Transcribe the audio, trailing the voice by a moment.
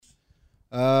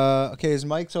Okay, his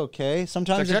mic's okay.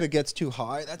 Sometimes if check? it gets too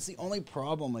high, that's the only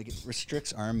problem. Like, it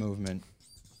restricts arm movement.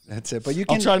 That's it. But you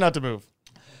can I'll try not to move.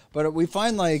 But we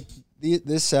find like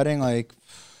this setting, like,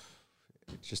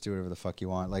 just do whatever the fuck you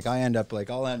want. Like, I'll end up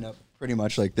pretty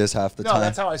much like this half the No, time.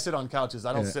 that's how I sit on couches.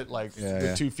 I don't sit like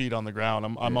with 2 feet on the ground.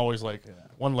 I'm always like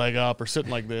one leg up or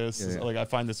sitting like this. Like, I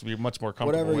find this to be much more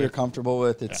comfortable. Whatever you're comfortable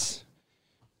with.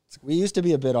 We used to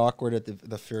be a bit awkward at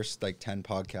the first like 10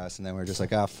 podcasts, and then we're just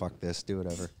like, fuck this, do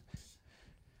whatever.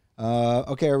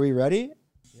 Okay, are we ready?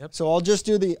 Yep. So I'll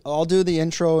do the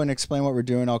intro and explain what we're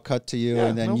doing. I'll cut to you,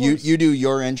 and then you do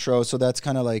your intro. So that's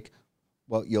kind of like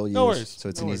what you'll use. Worries. So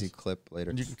it's an easy clip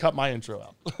later. And you can cut my intro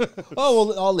out. Oh,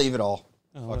 well, I'll leave it all.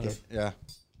 Fuck it. Yeah.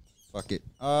 Fuck it.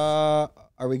 Are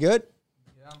we good?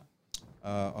 Yeah.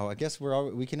 I guess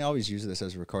we can always use this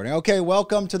as a recording. Okay,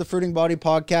 welcome to the Fruiting Body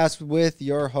Podcast with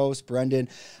your host, Brendan.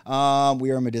 We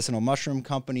are a medicinal mushroom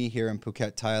company here in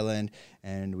Phuket, Thailand,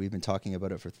 and we've been talking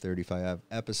about it for 35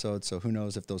 episodes, so who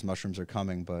knows if those mushrooms are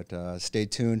coming, but stay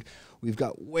tuned. We've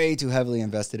got way too heavily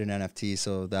invested in NFT,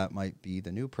 so that might be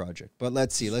the new project. But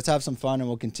let's see. Let's have some fun, and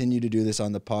we'll continue to do this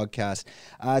on the podcast.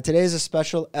 Today is a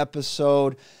special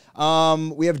episode.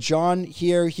 We have John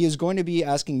here. He is going to be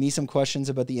asking me some questions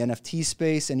about the NFT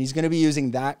space, and he's going to be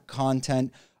using that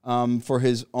content for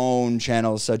his own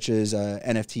channels, such as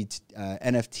NFT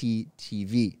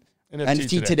TV,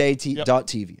 NFT Today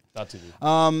 .tv.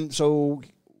 So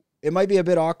it might be a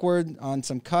bit awkward on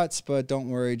some cuts, but don't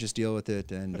worry, just deal with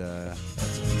it. And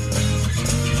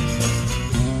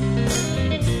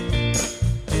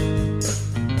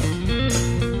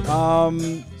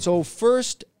so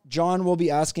first, John will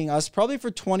be asking us probably for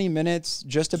 20 minutes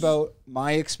just about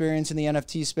my experience in the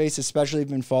NFT space, especially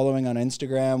been following on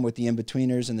Instagram with the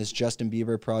In-Betweeners and this Justin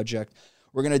Bieber project.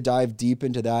 We're going to dive deep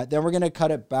into that. Then we're going to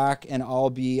cut it back, and I'll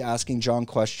be asking John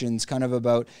questions kind of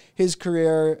about his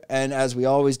career and, as we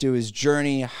always do, his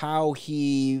journey, how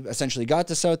he essentially got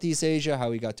to Southeast Asia,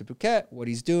 how he got to Phuket, what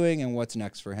he's doing, and what's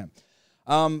next for him.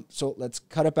 So let's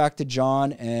cut it back to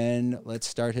John, and let's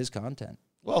start his content.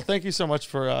 Well, thank you so much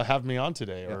for having me on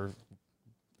today, or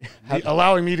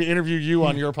allowing me to interview you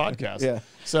on your podcast. Yeah.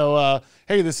 So,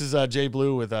 hey, this is Jay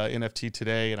Blue with NFT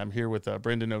Today, and I'm here with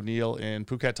Brendan O'Neill in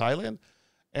Phuket, Thailand.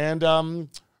 And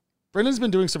Brendan's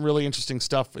been doing some really interesting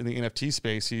stuff in the NFT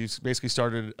space. He's basically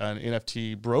started an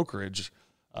NFT brokerage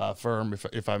firm,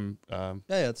 if I'm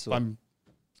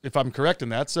correct in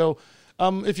that. So,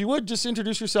 if you would just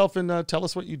introduce yourself and tell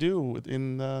us what you do.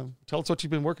 Tell us what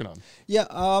you've been working on. Yeah,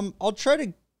 I'll try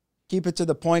to keep it to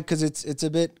the point because it's a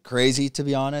bit crazy, to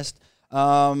be honest.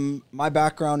 My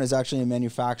background is actually in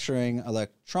manufacturing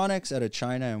electronics out of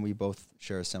China, and we both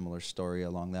share a similar story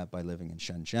along that by living in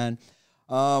Shenzhen.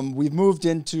 We've moved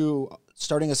into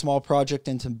starting a small project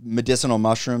into medicinal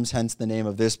mushrooms, hence the name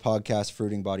of this podcast,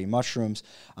 Fruiting Body Mushrooms.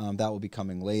 That will be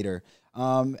coming later.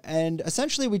 And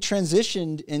essentially we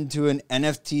transitioned into an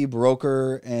NFT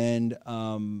broker and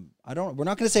we're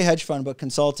not going to say hedge fund, but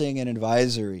consulting and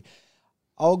advisory.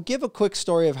 I'll give a quick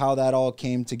story of how that all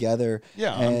came together.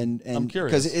 Yeah, and I'm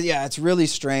curious. Because it's really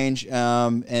strange.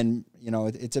 And you know,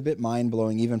 it's a bit mind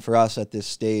blowing even for us at this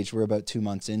stage. We're about 2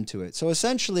 months into it. So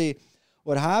essentially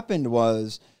what happened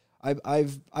was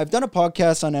I've done a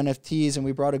podcast on NFTs, and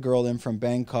we brought a girl in from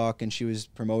Bangkok, and she was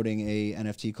promoting a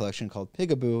NFT collection called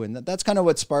Pigaboo, and that's kind of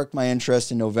what sparked my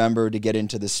interest in November to get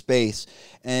into the space.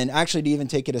 And actually, to even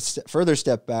take it a further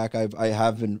step back, I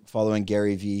have been following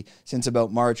Gary Vee since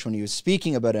about March when he was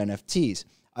speaking about NFTs.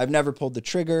 I've never pulled the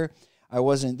trigger.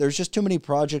 There's just too many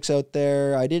projects out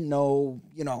there. I didn't know,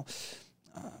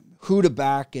 who to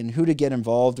back and who to get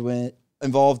involved with.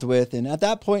 And at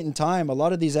that point in time, a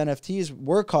lot of these NFTs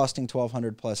were costing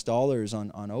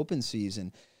 $1,200+ on OpenSeas,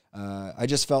 and I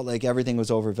just felt like everything was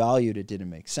overvalued. It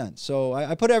didn't make sense. So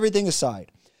I put everything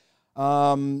aside.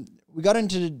 We got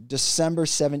into December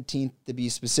 17th, to be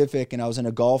specific, and I was in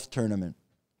a golf tournament.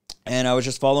 And I was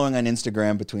just following on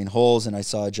Instagram between holes, and I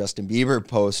saw a Justin Bieber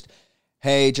post,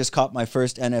 "Hey, just caught my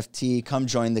first NFT, come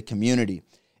join the community."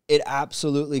 It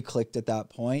absolutely clicked at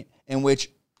that point, in which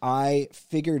I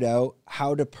figured out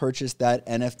how to purchase that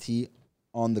NFT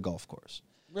on the golf course.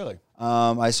 Really?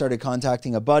 I started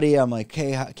contacting a buddy. I'm like,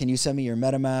 "Hey, can you send me your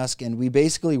MetaMask?" And we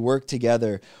basically worked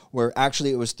together, where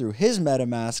actually it was through his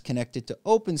MetaMask connected to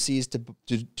OpenSeas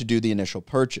to do the initial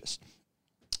purchase.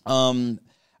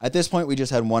 At this point, we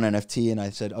just had one NFT, and I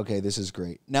said, okay, this is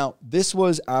great. Now, this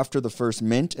was after the first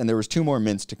mint, and there was 2 more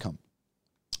mints to come.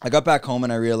 I got back home,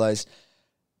 and I realized,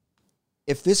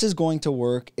 if this is going to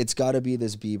work, it's got to be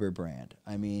this Bieber brand.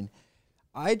 I mean,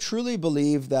 I truly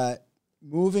believe that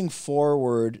moving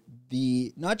forward,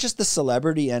 not just the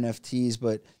celebrity NFTs,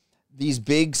 but these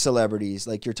big celebrities,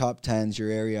 like your top 10s, your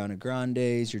Ariana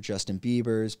Grandes, your Justin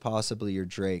Biebers, possibly your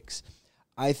Drakes,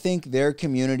 I think their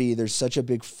community, there's such a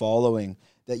big following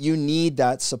that you need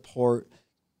that support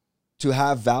to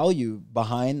have value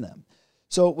behind them.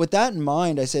 So with that in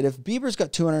mind, I said, if Bieber's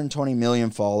got 220 million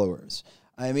followers,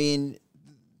 I mean,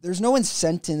 there's no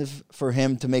incentive for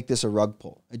him to make this a rug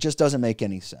pull. It just doesn't make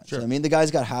any sense. Sure. I mean, the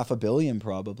guy's got 500 million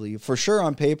probably, for sure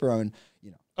on paper. And,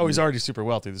 you know, Oh, he's already super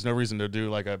wealthy. There's no reason to do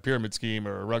like a pyramid scheme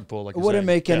or a rug pull. Like it wouldn't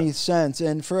make any sense.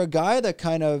 And for a guy that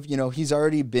kind of, you know, he's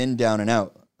already been down and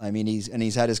out. I mean,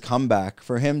 he's had his comeback.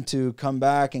 For him to come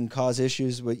back and cause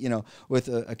issues with, you know, with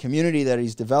a community that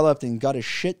he's developed and got his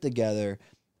shit together,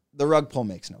 the rug pull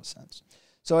makes no sense.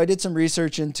 So I did some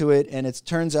research into it, and it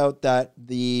turns out that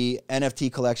the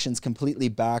NFT collection's completely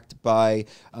backed by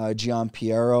Gian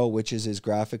Piero, which is his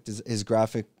graphic.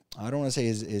 I don't want to say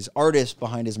his artist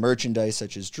behind his merchandise,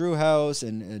 such as Drew House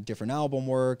and different album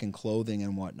work and clothing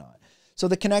and whatnot. So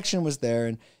the connection was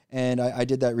there, and I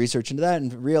did that research into that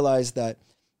and realized that,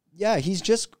 yeah,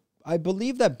 I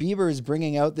believe that Bieber is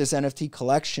bringing out this NFT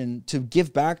collection to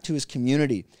give back to his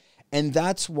community. And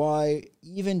that's why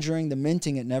even during the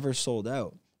minting, it never sold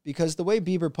out. Because the way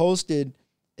Bieber posted,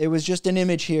 it was just an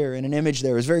image here and an image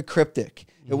there. It was very cryptic.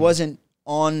 Mm-hmm. It wasn't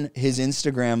on his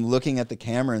Instagram looking at the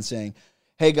camera and saying,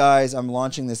 hey guys, I'm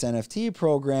launching this NFT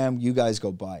program. You guys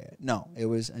go buy it. No, it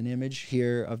was an image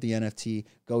here of the NFT.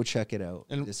 Go check it out.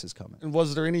 And this is coming. And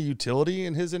was there any utility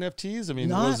in his NFTs? I mean,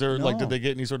 did they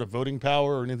get any sort of voting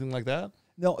power or anything like that?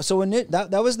 No. So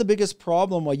that was the biggest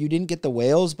problem why you didn't get the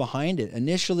whales behind it.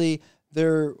 Initially,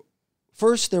 there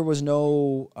was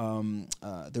no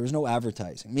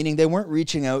advertising, meaning they weren't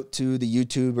reaching out to the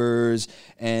YouTubers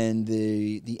and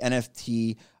the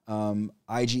NFT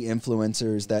IG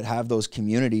influencers that have those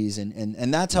communities,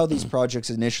 and that's how these projects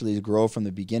initially grow from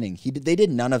the beginning. They did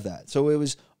none of that. So it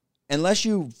was, unless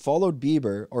you followed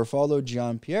Bieber or followed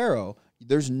Gian Piero,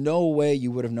 there's no way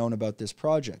you would have known about this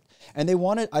project. And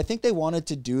I think they wanted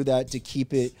to do that to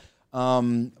keep it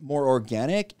more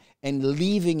organic and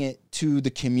leaving it to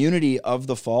the community of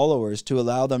the followers to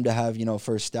allow them to have, you know,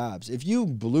 first stabs. If you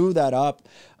blew that up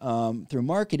through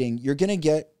marketing, you're going to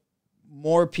get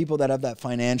more people that have that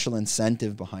financial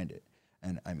incentive behind it.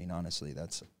 And I mean, honestly,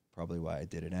 that's probably why I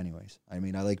did it anyways. I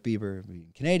mean, I like Bieber being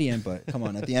Canadian, but come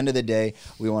on, at the end of the day,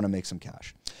 we want to make some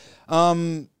cash.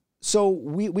 So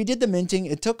we did the minting,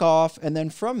 it took off. And then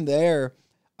from there,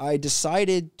 I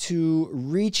decided to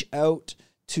reach out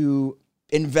to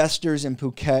investors in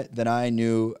Phuket that I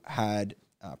knew had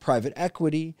private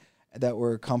equity, that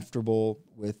were comfortable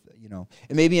with, you know,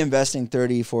 and maybe investing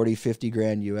 30, 40, 50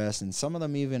 grand US, and some of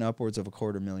them even upwards of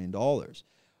 $250,000.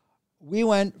 We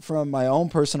went from my own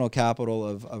personal capital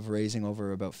of raising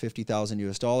over about $50,000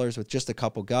 US with just a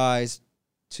couple guys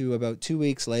to about 2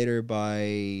 weeks later,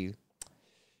 by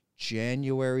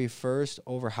January 1st,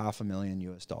 over $500,000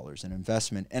 US in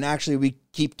investment. And actually we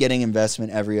keep getting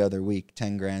investment every other week,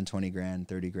 10 grand, 20 grand,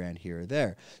 30 grand here or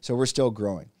there. So we're still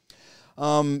growing.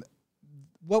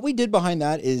 What we did behind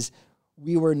that is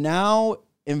we were now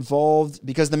involved,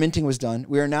 because the minting was done,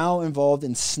 we are now involved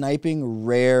in sniping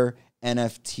rare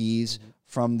NFTs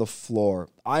from the floor.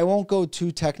 I won't go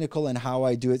too technical in how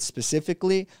I do it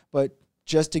specifically, but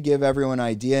just to give everyone an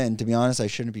idea, and to be honest, I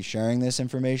shouldn't be sharing this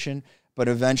information, but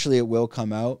eventually it will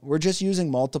come out. We're just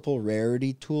using multiple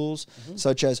rarity tools,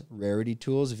 such as Rarity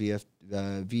Tools,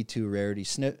 V2 Rarity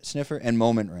Sniffer, and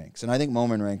Moment Ranks. And I think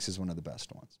Moment Ranks is one of the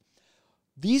best ones.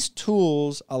 These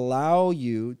tools allow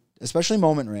you, especially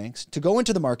Moment Ranks, to go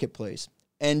into the marketplace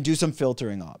and do some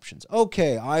filtering options.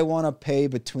 Okay, I want to pay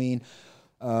between,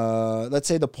 let's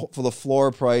say for the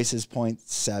floor price is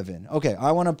 0.7. Okay,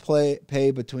 I want to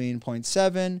pay between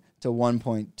 0.7 to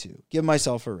 1.2. Give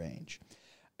myself a range.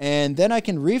 And then I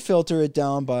can refilter it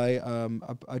down by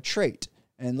a trait.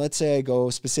 And let's say I go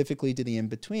specifically to the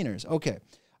in-betweeners. Okay,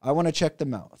 I want to check the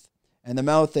mouth. And the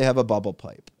mouth, they have a bubble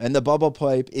pipe. And the bubble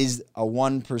pipe is a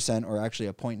 1%, or actually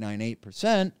a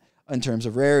 0.98% in terms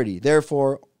of rarity.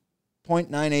 Therefore,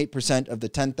 0.98% of the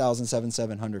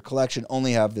 10,700 collection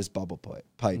only have this bubble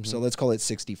pipe. So let's call it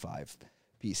 65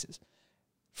 pieces.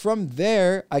 From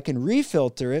there, I can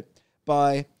refilter it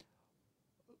by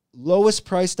lowest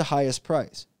price to highest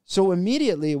price. So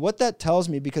immediately what that tells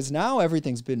me, because now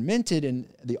everything's been minted and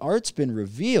the art's been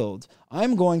revealed,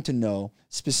 I'm going to know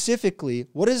specifically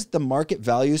what is the market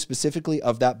value specifically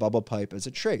of that bubble pipe as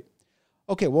a trait.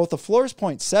 Okay, well, if the floor is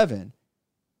 0.7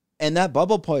 and that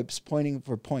bubble pipe's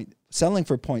selling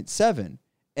for 0.7,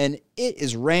 and it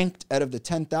is ranked out of the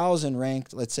 10,000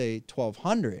 ranked, let's say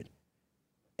 1,200,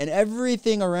 and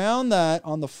everything around that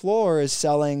on the floor is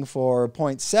selling for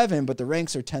 0.7, but the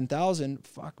ranks are 10,000,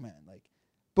 fuck, man.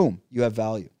 boom, you have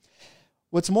value.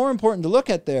 What's more important to look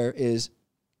at there is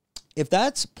if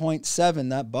that's 0.7,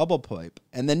 that bubble pipe,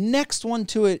 and the next one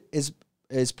to it is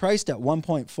priced at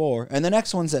 1.4, and the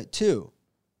next one's at 2.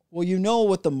 Well, you know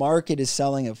what the market is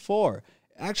selling it for.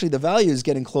 Actually, the value is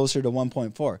getting closer to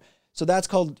 1.4. So that's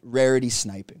called rarity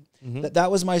sniping.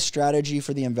 That was my strategy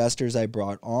for the investors I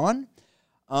brought on.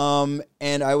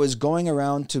 And I was going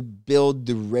around to build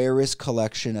the rarest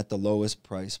collection at the lowest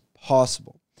price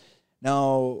possible.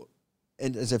 Now,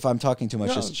 and as if I'm talking too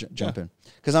much, just jump in.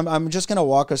 Because I'm just going to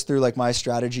walk us through like my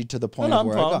strategy to the point of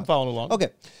where I got. I'm following along.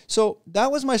 Okay, so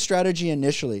that was my strategy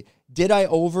initially. Did I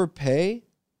overpay?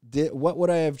 What would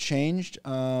I have changed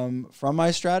from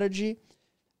my strategy?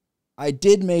 I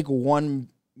did make one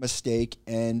mistake,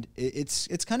 and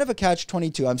it's kind of a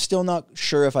catch-22. I'm still not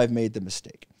sure if I've made the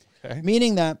mistake. Okay.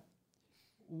 Meaning that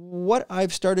what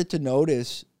I've started to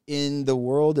notice in the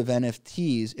world of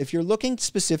NFTs, if you're looking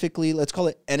specifically, let's call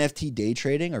it NFT day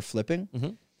trading or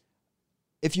flipping.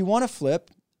 If you want to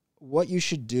flip, what you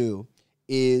should do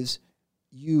is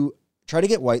you try to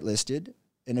get whitelisted.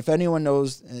 And if anyone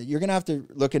knows, you're going to have to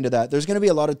look into that. There's going to be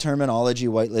a lot of terminology,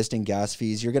 whitelisting, gas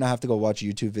fees. You're going to have to go watch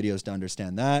YouTube videos to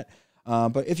understand that.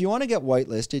 But if you want to get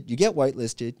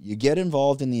whitelisted, you get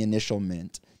involved in the initial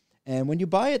mint. And when you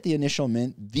buy at the initial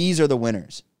mint, these are the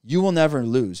winners. You will never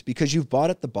lose because you've bought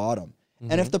at the bottom.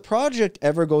 And if the project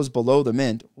ever goes below the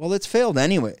mint, well, it's failed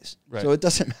anyways. Right. So it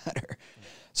doesn't matter.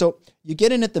 So you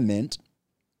get in at the mint,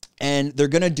 and they're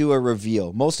going to do a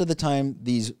reveal. Most of the time,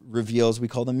 these reveals, we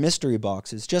call them mystery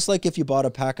boxes. Just like if you bought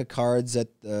a pack of cards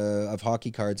of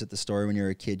hockey cards at the store when you were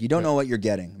a kid. You don't know what you're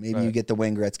getting. Maybe you get the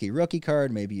Wayne Gretzky rookie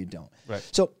card. Maybe you don't. Right.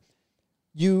 So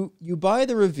you buy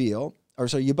the reveal, or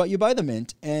sorry, you buy the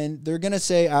mint, and they're going to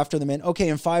say after the mint, okay,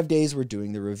 in 5 days, we're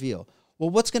doing the reveal. Well,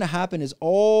 what's going to happen is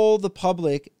all the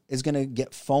public is going to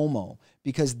get FOMO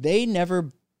because they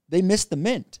missed the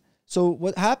mint. So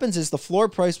what happens is the floor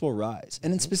price will rise.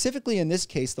 And then specifically in this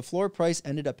case, the floor price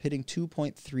ended up hitting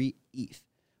 2.3 ETH.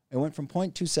 It went from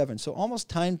 0.27. So almost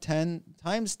times 10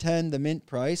 the mint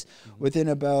price within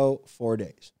about 4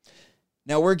 days.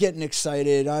 Now we're getting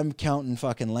excited. I'm counting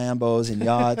fucking Lambos and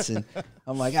yachts. And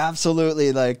I'm like,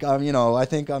 absolutely. Like, I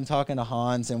think I'm talking to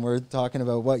Hans and we're talking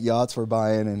about what yachts we're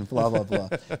buying and blah, blah, blah.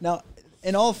 Now,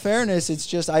 in all fairness, it's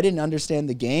just I didn't understand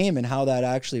the game and how that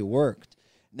actually worked.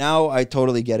 Now I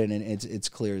totally get it, and it's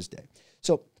clear as day.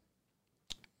 So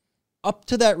up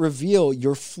to that reveal,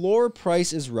 your floor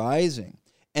price is rising,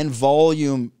 and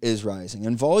volume is rising.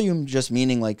 And volume just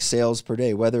meaning like sales per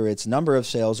day, whether it's number of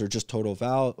sales or just total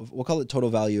value. We'll call it total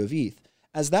value of ETH.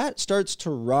 As that starts to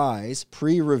rise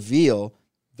pre-reveal,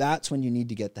 that's when you need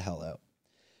to get the hell out.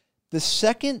 The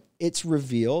second it's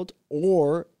revealed,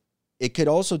 or it could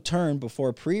also turn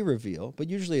before pre-reveal, but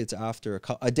usually it's after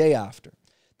a day after.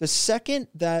 The second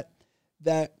that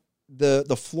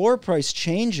the floor price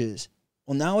changes,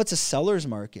 well, now it's a seller's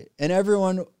market, and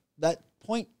everyone that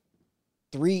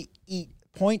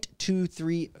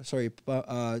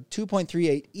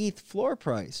 2.38 ETH floor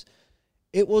price,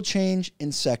 it will change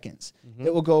in seconds.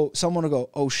 It will go. Someone will go,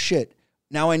 oh shit!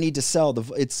 Now I need to sell.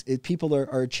 People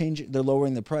are changing. They're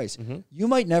lowering the price. You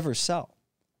might never sell.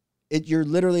 You're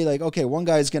literally like, okay, one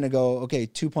guy's going to go, okay,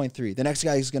 2.3. The next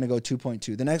guy is going to go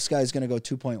 2.2. The next guy is going to go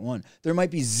 2.1. There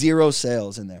might be 0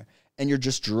 sales in there, and you're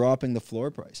just dropping the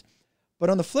floor price. But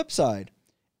on the flip side,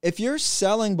 if you're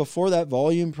selling before that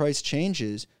volume price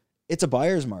changes, it's a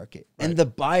buyer's market, and the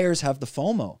buyers have the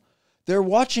FOMO. They're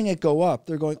watching it go up.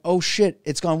 They're going, oh shit,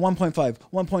 it's gone 1.5,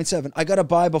 1.7. I got to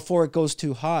buy before it goes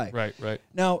too high. Right.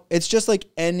 Now, it's just like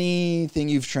anything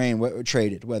you've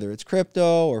traded, whether it's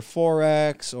crypto or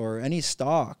Forex or any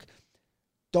stock.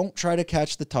 Don't try to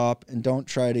catch the top and don't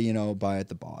try to, buy at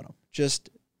the bottom. Just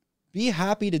be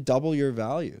happy to double your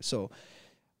value. So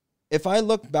if I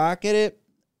look back at it,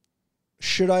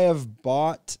 should I have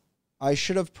bought? I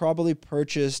should have probably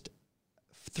purchased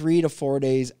 3 to 4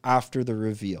 days after the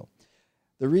reveal.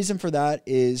 The reason for that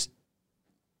is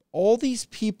all these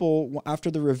people,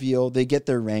 after the reveal, they get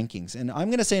their rankings. And I'm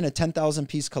going to say in a 10,000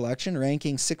 piece collection,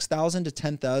 ranking 6,000 to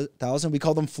 10,000, we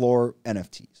call them floor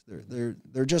NFTs.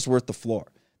 They're just worth the floor.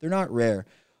 They're not rare.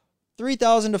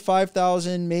 3,000 to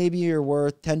 5,000, maybe you're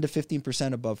worth 10 to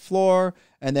 15% above floor.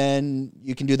 And then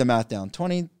you can do the math down.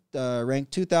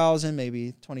 Rank 2,000,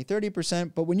 maybe 20,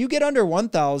 30%. But when you get under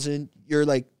 1,000, you're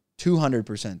like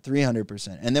 200%,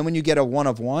 300%. And then when you get a 1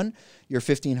 of 1, you're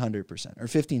 1,500% or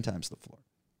 15 times the floor.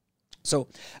 So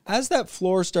as that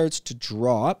floor starts to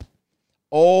drop,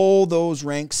 all those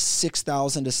ranks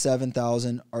 6,000 to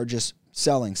 7,000 are just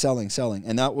selling.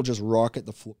 And that will just rocket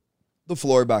the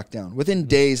floor back down. Within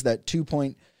days, that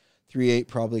 2.38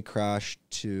 probably crashed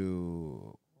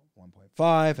to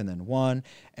 0.5 and then 1.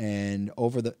 And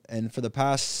for the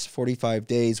past 45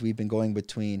 days, we've been going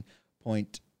between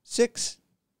 0.6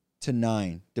 to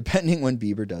 9, depending when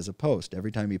Bieber does a post.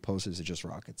 Every time he posts, it just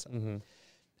rockets up.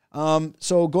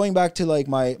 So going back to like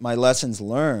my lessons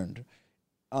learned,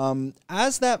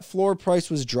 as that floor price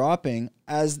was dropping,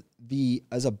 as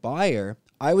a buyer,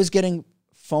 I was getting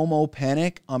FOMO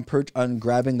panic on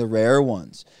grabbing the rare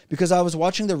ones because I was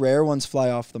watching the rare ones fly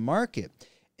off the market.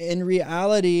 In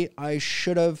reality, I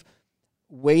should have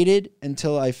waited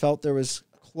until I felt there was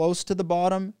close to the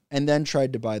bottom and then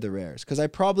tried to buy the rares because I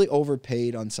probably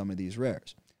overpaid on some of these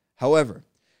rares. However,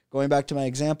 going back to my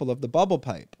example of the bubble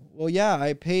pipe, well, yeah,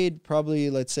 I paid probably,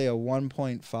 let's say, a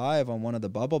 1.5 on one of the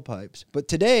bubble pipes. But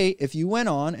today, if you went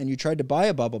on and you tried to buy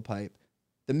a bubble pipe,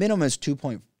 the minimum is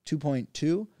 2.2,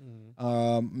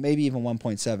 maybe even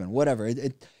 1.7, whatever.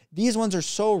 These ones are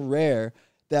so rare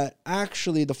that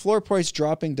actually the floor price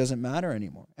dropping doesn't matter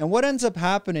anymore. And what ends up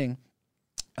happening,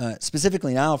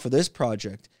 specifically now for this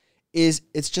project, is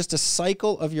it's just a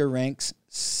cycle of your ranks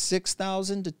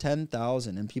 6,000 to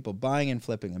 10,000 and people buying and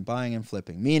flipping and buying and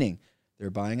flipping, meaning they're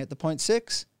buying at the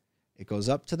 0.6, it goes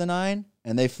up to the 9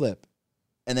 and they flip.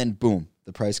 And then boom,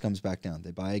 the price comes back down.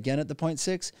 They buy again at the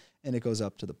 0.6 and it goes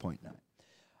up to the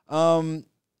 0.9.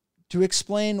 To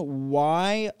explain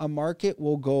why a market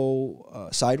will go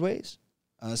sideways,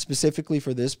 specifically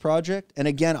for this project. And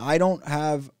again, I don't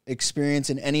have experience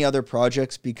in any other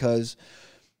projects because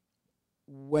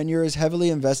when you're as heavily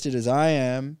invested as I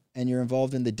am and you're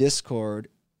involved in the Discord,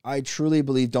 I truly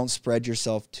believe don't spread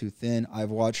yourself too thin.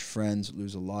 I've watched friends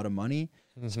lose a lot of money,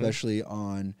 especially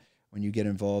on when you get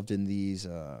involved in these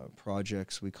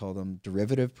projects. We call them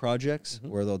derivative projects,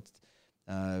 where they'll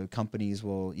companies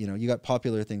will, you got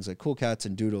popular things like Cool Cats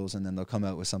and Doodles, and then they'll come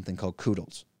out with something called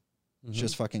Koodles. It's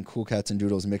just fucking Cool Cats and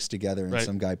Doodles mixed together, and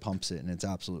some guy pumps it, and it's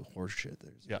absolute horseshit.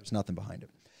 There's nothing behind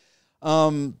it.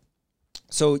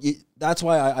 So that's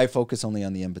why I focus only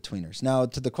on the in-betweeners. Now,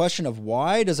 to the question of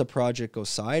why does a project go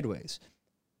sideways?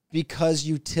 Because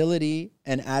utility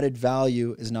and added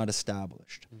value is not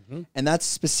established. And that's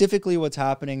specifically what's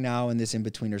happening now in this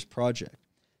in-betweeners project.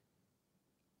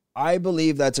 I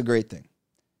believe that's a great thing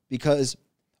because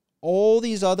all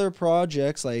these other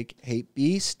projects like Hate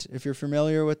Beast, if you're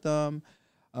familiar with them,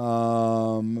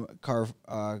 Karafuru,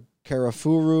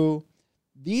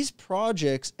 these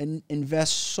projects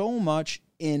invest so much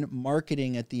in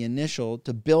marketing at the initial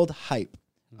to build hype.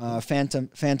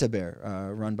 Fanta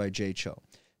Bear, run by Jay Cho.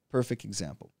 Perfect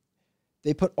example.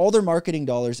 They put all their marketing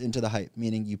dollars into the hype,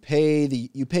 meaning you pay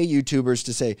YouTubers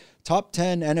to say top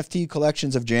 10 NFT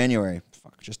collections of January.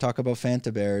 Fuck, just talk about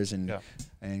Fanta Bears and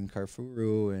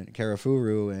Karafuru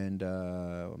and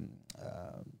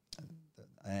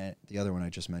the other one I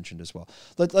just mentioned as well.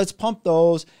 Let's pump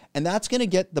those, and that's going to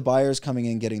get the buyers coming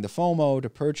in, getting the FOMO to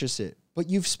purchase it. But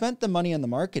you've spent the money on the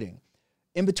marketing.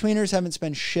 In-betweeners haven't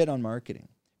spent shit on marketing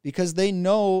because they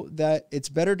know that it's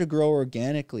better to grow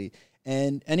organically.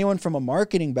 And anyone from a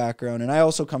marketing background, and I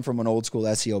also come from an old school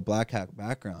SEO black hat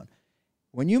background,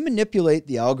 when you manipulate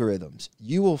the algorithms,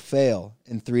 you will fail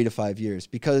in 3 to 5 years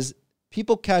because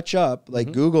people catch up,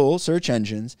 like Google search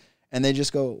engines, and they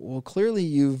just go, well, clearly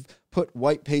you've put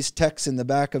white paste text in the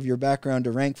back of your background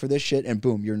to rank for this shit, and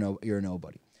boom, you're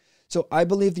nobody. So I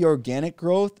believe the organic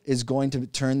growth is going to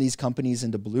turn these companies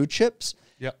into blue chips.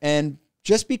 And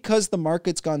just because the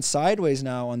market's gone sideways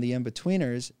now on the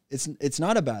in-betweeners, it's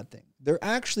not a bad thing. They're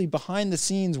actually behind the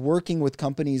scenes working with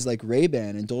companies like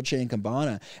Ray-Ban and Dolce &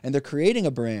 Gabbana, and they're creating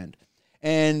a brand.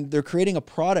 And they're creating a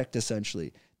product,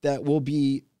 essentially, that will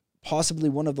be possibly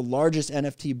one of the largest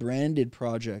NFT branded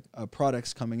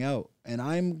products coming out. And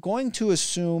I'm going to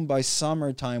assume by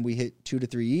summertime we hit 2 to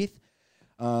 3 ETH.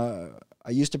 I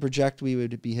used to project we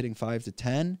would be hitting 5 to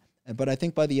 10, but I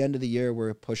think by the end of the year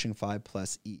we're pushing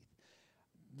 5+ ETH.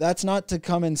 That's not to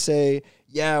come and say,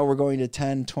 yeah, we're going to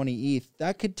 10, 20 ETH.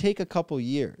 That could take a couple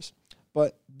years.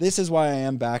 But this is why I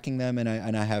am backing them and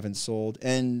I haven't sold.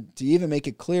 And to even make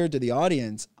it clear to the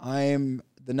audience, I'm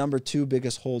the number 2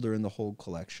 biggest holder in the whole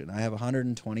collection. I have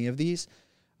 120 of these.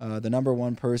 The number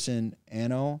 1 person,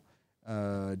 Anno,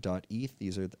 .eth.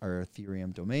 These are our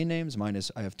Ethereum domain names.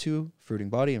 I have 2, Fruiting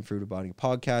Body and Fruited Body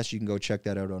Podcast. You can go check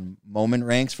that out on Moment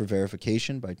Ranks for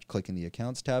verification by clicking the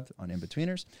accounts tab on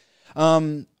In-Betweeners.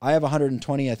 I have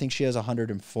 120. I think she has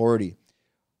 140.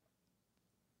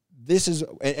 This is,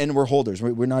 and we're holders.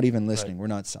 We're not even listing. We're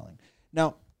not selling.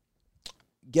 Now,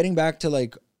 getting back to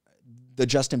like the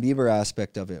Justin Bieber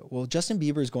aspect of it. Well, Justin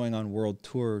Bieber is going on world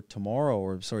tour tomorrow,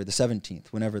 or sorry, the 17th,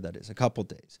 whenever that is, a couple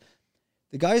days.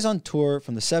 The guy's on tour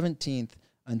from the 17th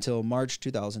until March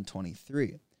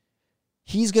 2023.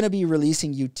 he's going to be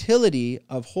releasing utility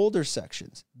of holder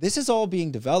sections. This is all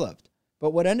being developed.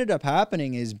 But what ended up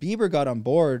happening is Bieber got on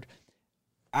board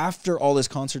after all his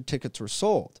concert tickets were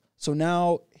sold. So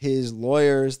now his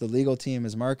lawyers, the legal team,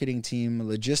 his marketing team,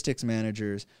 logistics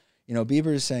managers,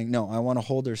 Bieber is saying, no, I want a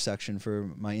holder section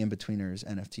for my In-Betweeners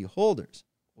NFT holders.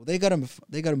 Well, they got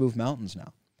to move mountains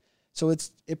now. So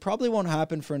it probably won't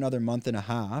happen for another month and a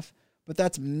half, but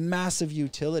that's massive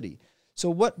utility. So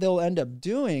what they'll end up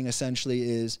doing essentially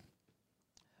is,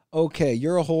 okay,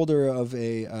 you're a holder of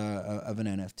an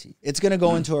NFT. It's going to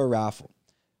go into a raffle.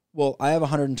 Well, I have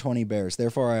 120 bears,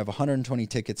 therefore I have 120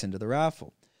 tickets into the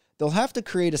raffle. They'll have to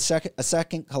create a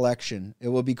second collection. It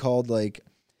will be called like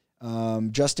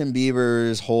Justin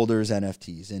Bieber's holders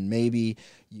NFTs, and maybe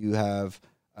you have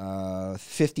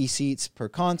 50 seats per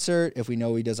concert. If we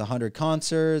know he does 100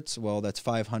 concerts, well, that's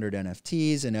 500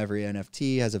 NFTs, and every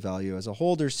NFT has a value as a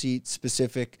holder seat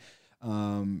specific.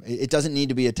 It doesn't need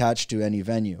to be attached to any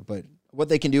venue, but what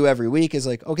they can do every week is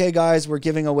like, okay, guys, we're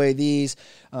giving away these.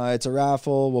 It's a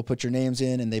raffle. We'll put your names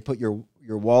in, and they put your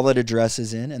wallet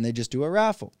addresses in, and they just do a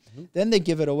raffle. Mm-hmm. Then they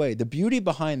give it away. The beauty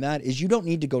behind that is you don't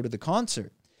need to go to the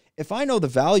concert. If I know the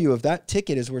value of that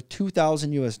ticket is worth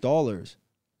 $2,000 US,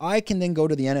 I can then go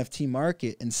to the NFT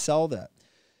market and sell that.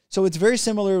 So it's very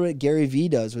similar to what Gary Vee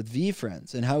does with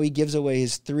VeeFriends and how he gives away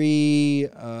his 3,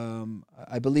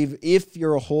 I believe if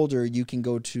you're a holder, you can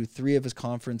go to 3 of his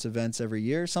conference events every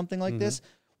year, something like this.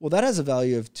 Well, that has a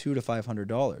value of $200 to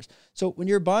 $500. So when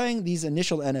you're buying these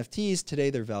initial NFTs, today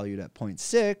they're valued at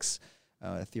 0.6,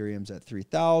 Ethereum's at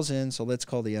 3,000. So let's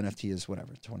call the NFT as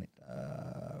whatever,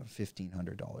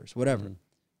 $1,500, whatever.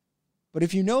 But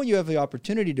if you know you have the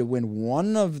opportunity to win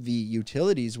one of the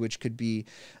utilities, which could be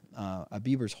a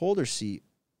Bieber's holder seat,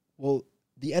 well,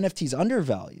 the NFT's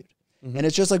undervalued. And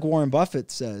it's just like Warren Buffett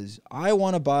says, I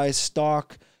want to buy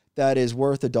stock that is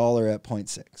worth $1 at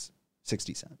 0.6,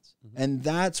 60 cents. And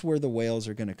that's where the whales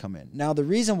are going to come in. Now, the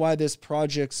reason why this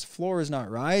project's floor is not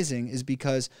rising is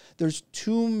because there's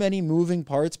too many moving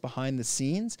parts behind the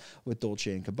scenes with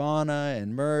Dolce & Gabbana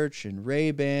and merch and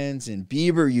Ray-Bans and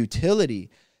Bieber utility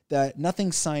that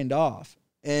nothing's signed off.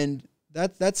 And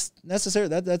that's necessary.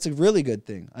 That's a really good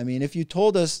thing. I mean, if you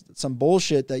told us some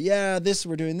bullshit that, yeah,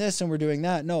 we're doing this and we're doing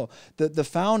that. No, the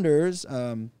founders,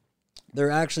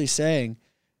 they're actually saying,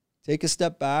 take a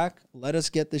step back, let us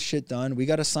get this shit done. We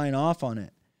got to sign off on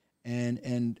it.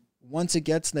 And once it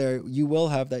gets there, you will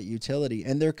have that utility.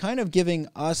 And they're kind of giving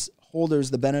us holders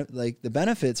the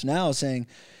benefits now, saying,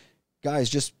 guys,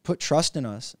 just put trust in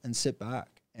us and sit back.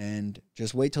 And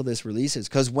just wait till this releases.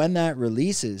 Because when that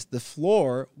releases, the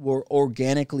floor will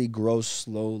organically grow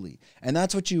slowly. And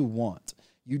that's what you want.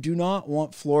 You do not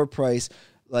want floor price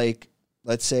like,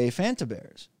 let's say, Fanta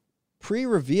Bears.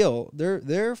 Pre-reveal,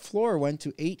 their floor went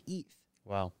to 8 ETH.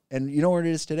 Wow. And you know where it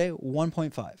is today?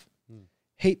 1.5.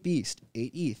 Hate Beast,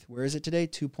 8 ETH. Where is it today?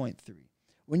 2.3.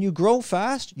 When you grow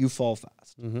fast, you fall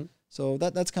fast. So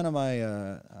that's kind of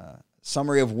my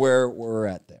summary of where we're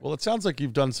at there. Well, it sounds like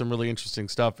you've done some really interesting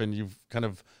stuff, and you've kind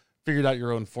of figured out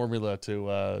your own formula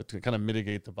to kind of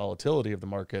mitigate the volatility of the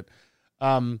market.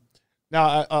 Now,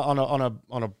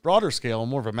 on a broader scale,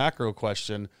 more of a macro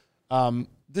question,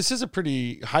 this is a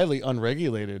pretty highly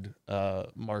unregulated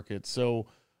market. So,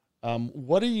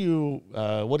 what do you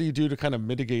do to kind of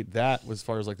mitigate that as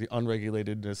far as like the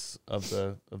unregulatedness of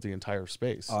the entire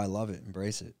space? Oh, I love it.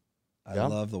 Embrace it. I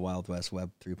love the Wild West Web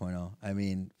 3.0. I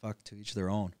mean, fuck, to each their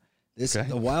own.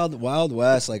 The Wild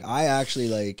West, like I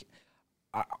actually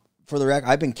for the record,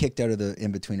 I've been kicked out of the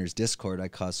In-Betweeners Discord. I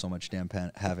caused so much damn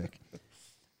havoc.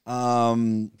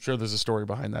 I'm sure there's a story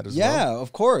behind that as well. Yeah,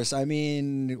 of course. I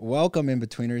mean, welcome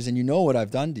In-Betweeners, and you know what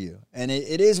I've done to you. And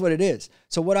it is what it is.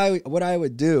 So what I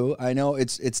would do, I know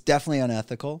it's definitely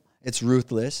unethical. It's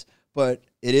ruthless. But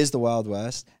it is the Wild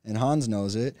West, and Hans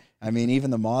knows it. I mean, even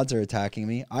the mods are attacking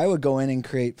me. I would go in and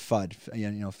create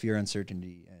FUD, fear,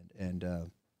 uncertainty, and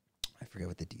I forget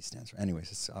what the D stands for.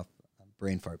 Anyways, it's a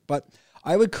brain fart. But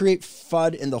I would create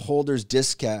FUD in the holders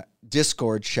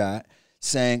Discord chat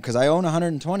saying, because I own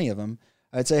 120 of them,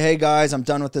 I'd say, hey, guys, I'm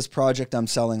done with this project. I'm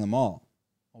selling them all.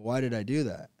 Well, why did I do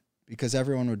that? Because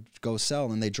everyone would go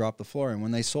sell, and they dropped the floor. And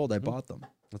when they sold, I bought them.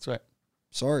 That's right.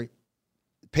 Sorry.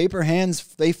 Paper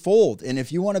hands, they fold. And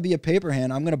if you want to be a paper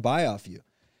hand, I'm going to buy off you.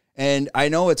 And I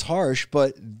know it's harsh,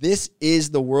 but this is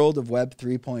the world of Web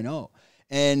 3.0.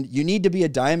 And you need to be a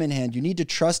diamond hand. You need to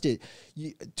trust it.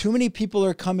 Too many people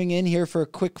are coming in here for a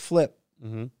quick flip.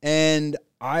 And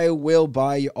I will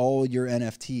buy all your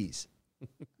NFTs.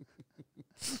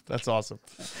 That's awesome.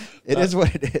 It is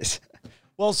what it is.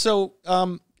 Well, so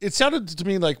it sounded to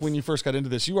me like when you first got into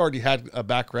this, you already had a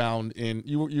background in,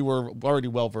 you were already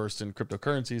well versed in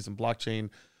cryptocurrencies and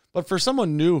blockchain. But for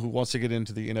someone new who wants to get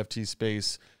into the NFT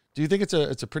space, do you think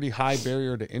it's a pretty high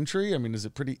barrier to entry? I mean, is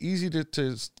it pretty easy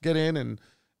to get in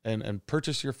and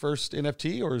purchase your first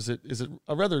NFT, or is it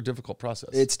a rather difficult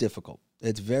process? It's difficult.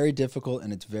 It's very difficult,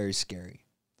 and it's very scary.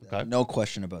 Okay. No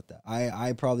question about that.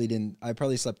 I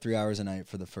probably slept 3 hours a night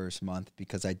for the first month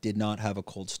because I did not have a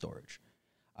cold storage.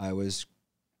 I was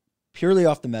purely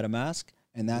off the MetaMask,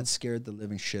 and that scared the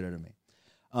living shit out of me.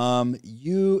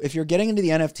 If you're getting into the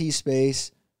NFT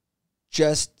space,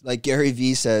 just like Gary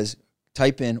Vee says,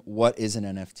 type in what is an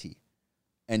NFT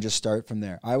and just start from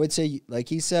there. I would say, like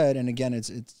he said, and again, it's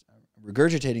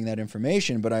regurgitating that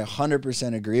information, but I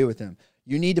 100% agree with him.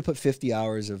 You need to put 50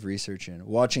 hours of research in,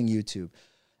 watching YouTube.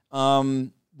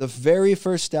 The very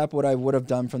first step, what I would have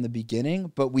done from the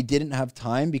beginning, but we didn't have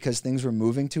time because things were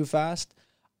moving too fast,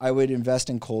 I would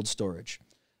invest in cold storage.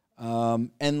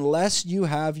 Unless you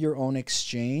have your own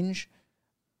exchange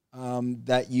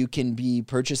that you can be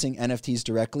purchasing NFTs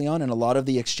directly on, and a lot of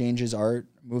the exchanges are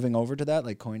moving over to that,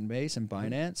 like Coinbase and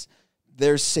Binance,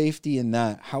 there's safety in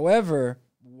that. However,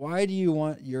 why do you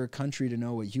want your country to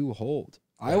know what you hold?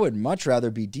 Right. I would much rather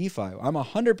be DeFi. I'm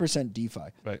 100% DeFi.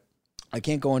 Right. I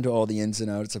can't go into all the ins and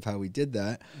outs of how we did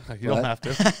that. You don't have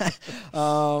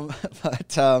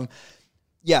to.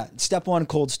 Yeah, step one,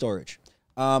 cold storage.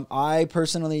 I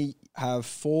personally have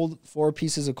 4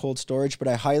 pieces of cold storage, but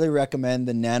I highly recommend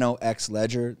the Nano X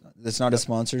Ledger. That's not a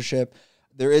sponsorship.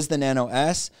 There is the Nano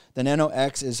S. The Nano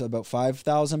X is about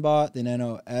 5,000 baht. The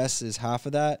Nano S is half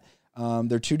of that.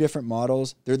 They're 2 different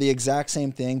models. They're the exact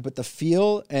same thing, but the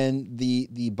feel and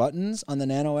the buttons on the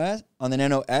Nano S, on the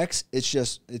Nano X,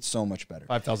 it's so much better.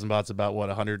 5,000 baht's about what,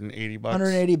 180 bucks?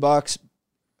 $180,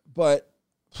 but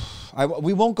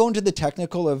we won't go into the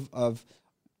technical of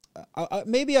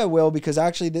maybe I will, because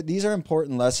actually these are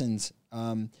important lessons.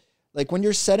 Like when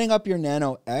you're setting up your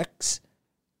Nano X,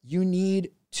 you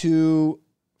need to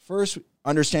first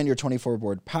understand your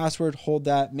 24-word password, hold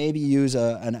that, maybe use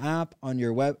an app on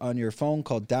your phone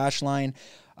called Dashline.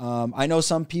 I know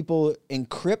some people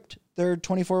encrypt their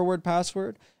 24-word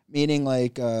password, meaning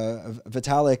like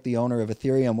Vitalik, the owner of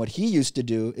Ethereum, what he used to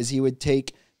do is he would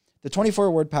take the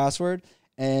 24-word password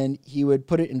and he would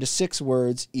put it into 6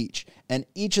 words each. And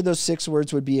each of those 6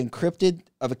 words would be encrypted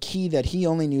of a key that he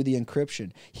only knew the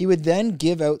encryption. He would then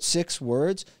give out 6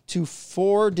 words to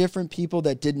 4 different people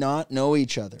that did not know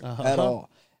each other at all.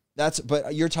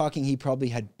 But you're talking, he probably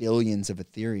had billions of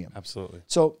Ethereum. Absolutely.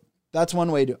 So that's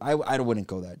one way to, I wouldn't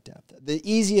go that depth. The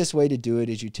easiest way to do it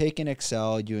is you take an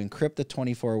Excel, you encrypt the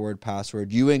 24-word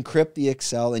password, you encrypt the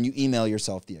Excel, and you email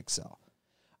yourself the Excel.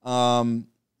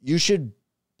 You should,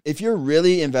 if you're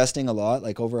really investing a lot,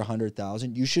 like over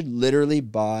 100,000, you should literally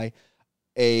buy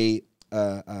a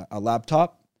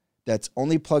laptop that's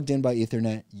only plugged in by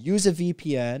Ethernet. Use a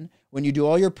VPN. When you do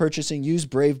all your purchasing, use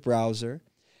Brave browser,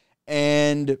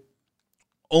 and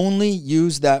only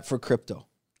use that for crypto.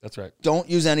 That's right. Don't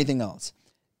use anything else.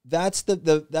 That's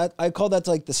that I call that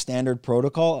like the standard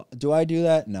protocol. Do I do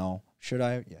that? No. Should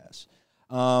I? Yes.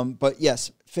 But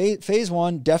yes, phase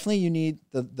 1, definitely you need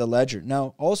the ledger.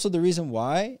 Now, also the reason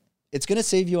why, it's going to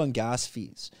save you on gas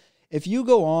fees. If you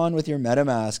go on with your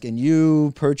MetaMask and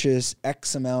you purchase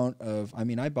X amount of, I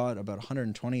bought about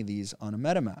 120 of these on a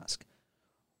MetaMask.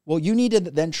 Well, you need to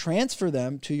then transfer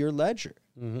them to your ledger.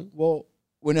 Mm-hmm. Well,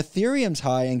 when Ethereum's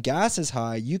high and gas is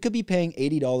high, you could be paying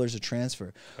 $80 a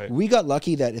transfer. Right. We got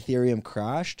lucky that Ethereum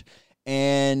crashed,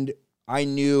 and I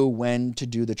knew when to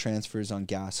do the transfers on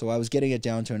gas. So I was getting it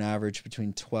down to an average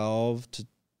between 12 to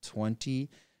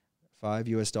 25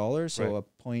 US dollars. So a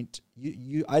point,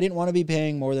 I didn't want to be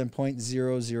paying more than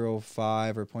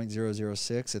 0.005 or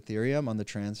 0.006 Ethereum on the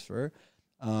transfer.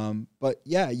 But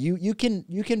yeah, you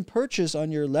can purchase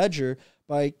on your ledger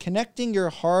by connecting your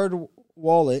hard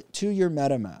wallet to your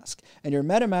MetaMask, and your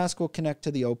MetaMask will connect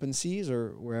to the OpenSeas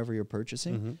or wherever you're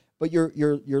purchasing. Mm-hmm. But your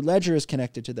ledger is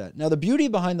connected to that. Now, the beauty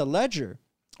behind the ledger,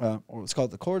 or it's called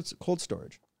the cold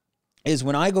storage, is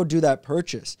when I go do that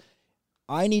purchase,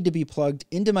 I need to be plugged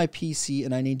into my PC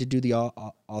and I need to do the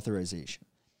authorization.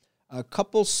 A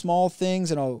couple small things,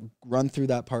 and I'll run through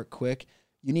that part quick.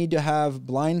 You need to have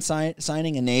blind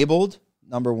signing enabled,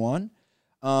 number 1.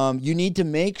 You need to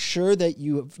make sure that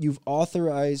you've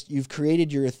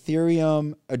created your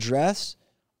Ethereum address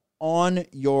on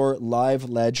your Live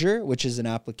Ledger, which is an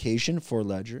application for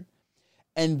Ledger.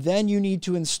 And then you need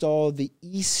to install the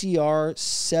ECR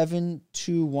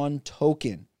 721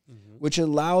 token, which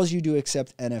allows you to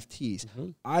accept NFTs.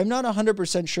 I'm not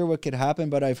 100% sure what could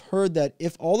happen, but I've heard that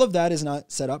if all of that is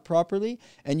not set up properly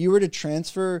and you were to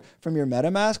transfer from your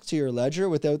MetaMask to your ledger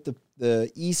without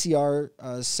the ECR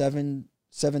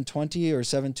 720 or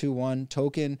 721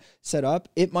 token set up,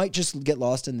 it might just get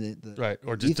lost in the right,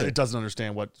 or just ether. it doesn't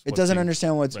understand what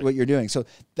understand what you're doing. So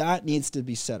that needs to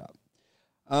be set up.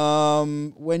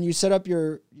 When you set up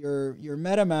your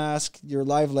MetaMask, your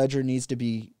live ledger needs to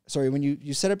be, when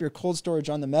you set up your cold storage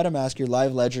on the MetaMask, your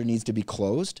live ledger needs to be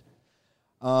closed.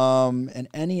 And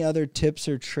any other tips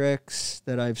or tricks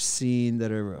that I've seen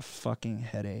that are a fucking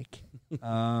headache.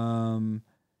 No,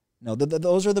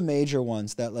 those are the major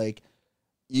ones that like,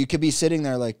 you could be sitting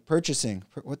there like purchasing,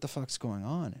 what the fuck's going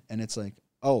on? And it's like,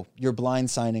 oh, your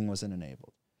blind signing wasn't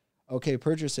enabled. Okay,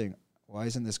 purchasing. Why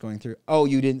isn't this going through? Oh,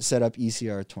 you didn't set up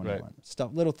ECR 21. Right.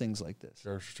 Stuff, little things like this.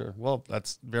 Sure. Well,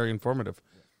 that's very informative.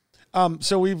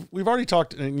 So we've already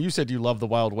talked, and you said you love the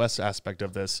Wild West aspect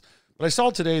of this, but I saw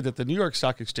today that the New York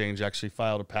Stock Exchange actually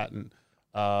filed a patent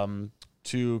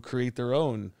to create their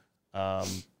own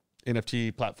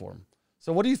NFT platform.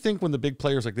 So what do you think when the big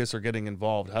players like this are getting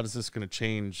involved? How is this going to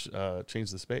change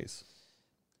the space?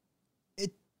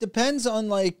 It depends on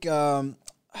like,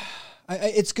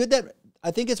 it's good that, I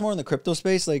think it's more in the crypto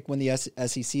space, like when the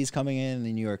SEC is coming in, and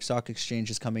the New York Stock Exchange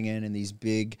is coming in, and these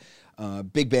big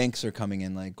banks are coming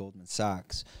in, like Goldman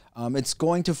Sachs. It's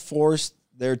going to force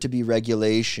there to be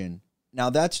regulation. Now,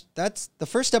 that's the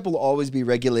first step will always be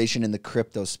regulation in the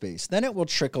crypto space. Then it will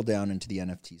trickle down into the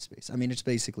NFT space. I mean, it's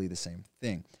basically the same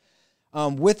thing.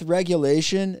 With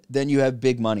regulation, then you have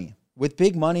big money. With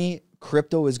big money,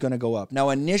 crypto is going to go up. Now,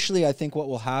 initially, I think what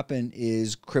will happen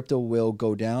is crypto will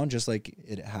go down just like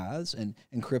it has. And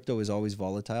crypto is always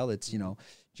volatile. It's,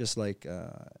 just like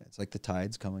it's like the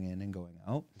tides coming in and going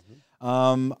out.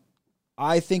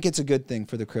 I think it's a good thing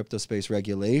for the crypto space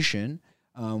regulation.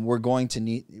 We're going to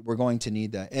need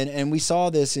that. And we saw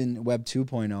this in Web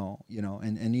 2.0,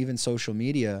 and even social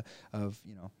media of,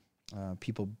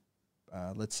 people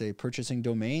let's say purchasing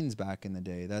domains back in the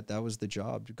day. That was the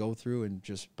job, to go through and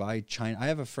just buy China. I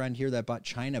have a friend here that bought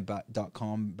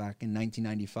China.com back in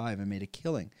 1995 and made a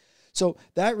killing. So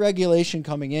that regulation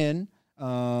coming in,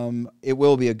 it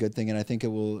will be a good thing, and I think it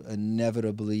will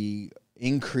inevitably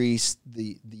increase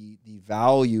the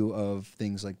value of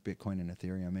things like Bitcoin and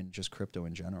Ethereum and just crypto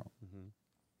in general.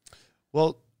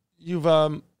 Well, you're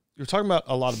talking about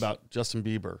a lot about Justin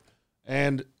Bieber,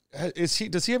 and does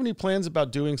he have any plans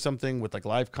about doing something with like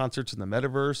live concerts in the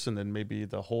metaverse, and then maybe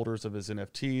the holders of his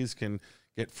NFTs can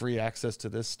get free access to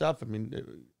this stuff? I mean,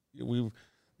 the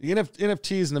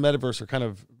NFTs and the metaverse are kind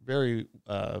of very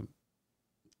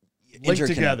linked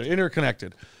together,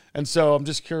 interconnected. And so I'm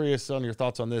just curious on your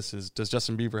thoughts on this. Does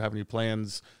Justin Bieber have any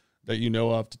plans that you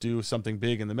know of to do something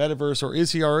big in the metaverse, or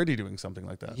is he already doing something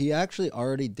like that? He actually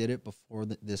already did it before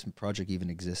this project even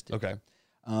existed. Okay.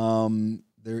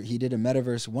 He did a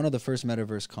metaverse, one of the first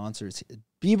metaverse concerts.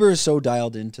 Bieber is so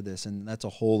dialed into this, and that's a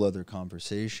whole other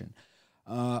conversation.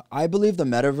 I believe the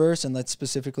metaverse, and let's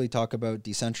specifically talk about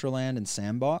Decentraland and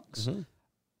Sandbox,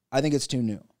 I think it's too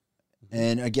new.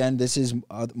 And again, this is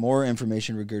more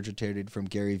information regurgitated from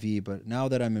Gary Vee, but now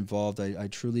that I'm involved, I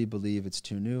truly believe it's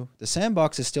too new. The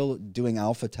Sandbox is still doing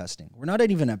alpha testing. We're not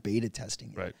even at beta testing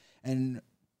yet. Right. And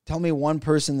tell me one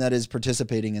person that is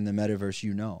participating in the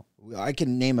metaverse. I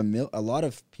can name a lot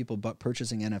of people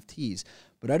purchasing NFTs,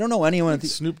 but I don't know anyone.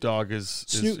 Snoop Dogg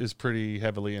is pretty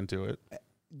heavily into it.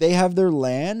 They have their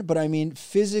land, but I mean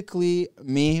physically,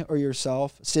 me or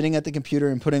yourself sitting at the computer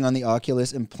and putting on the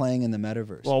Oculus and playing in the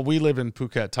metaverse. Well, we live in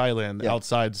Phuket, Thailand. Yeah.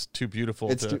 Outside's too beautiful.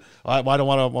 Why do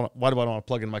I want to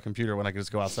plug in my computer when I can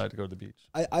just go outside to go to the beach?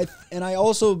 I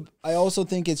also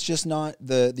think it's just not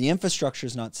the infrastructure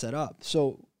is not set up.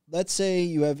 So let's say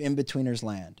you have in-betweeners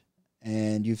land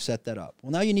and you've set that up.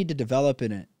 Well, now you need to develop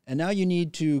in it, and now you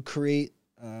need to create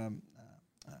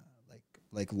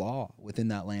like law within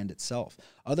that land itself.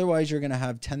 Otherwise, you're going to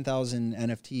have 10,000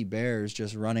 NFT bears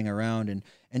just running around and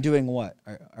doing what?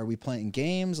 Are we playing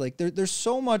games? Like there's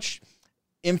so much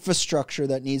infrastructure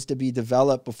that needs to be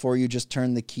developed before you just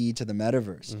turn the key to the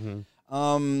metaverse.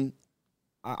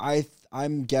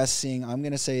 I'm guessing, I'm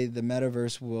going to say the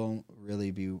metaverse won't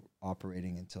really be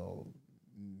operating until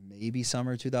maybe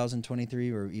summer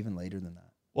 2023 or even later than that.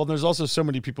 Well, there's also so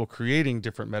many people creating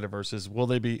different metaverses. Will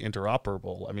they be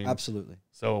interoperable? I mean, absolutely.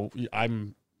 So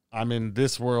I'm in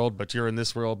this world, but you're in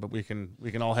this world, but we can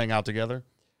all hang out together.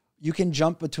 You can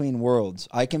jump between worlds.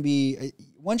 I can be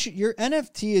your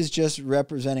NFT is just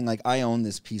representing like I own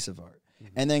this piece of art,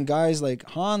 and then guys like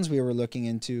Hans we were looking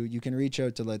into. You can reach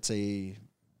out to, let's say,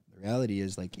 reality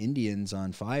is like Indians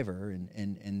on Fiverr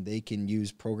and they can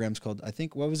use programs called, I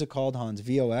think, what was it called, Hans?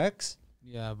 VOX?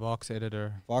 Yeah, Vox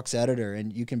Editor. Vox Editor.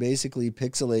 And you can basically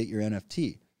pixelate your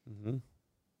NFT. Mm-hmm.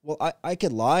 Well, I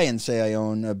could lie and say I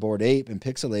own a Bored Ape and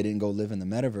pixelate it and go live in the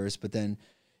metaverse, but then,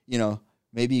 you know,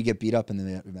 maybe you get beat up in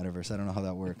the metaverse. I don't know how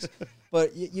that works.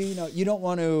 But you know, you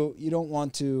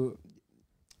want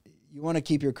to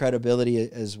keep your credibility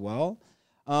as well.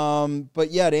 But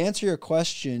yeah, to answer your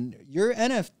question, your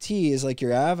NFT is like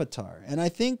your avatar. And I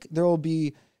think there will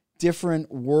be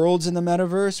different worlds in the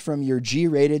metaverse from your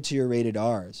G-rated to your rated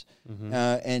Rs. Mm-hmm.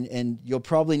 And you'll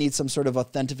probably need some sort of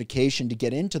authentication to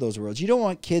get into those worlds. You don't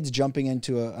want kids jumping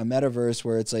into a metaverse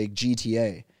where it's like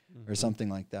GTA or something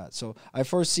like that. So I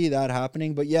foresee that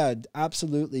happening. But yeah,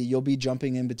 absolutely, you'll be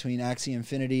jumping in between Axie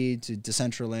Infinity to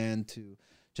Decentraland to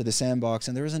the Sandbox.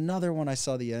 And there was another one I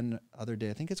saw the other day.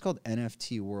 I think it's called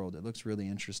NFT World. It looks really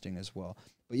interesting as well.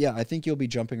 But yeah, I think you'll be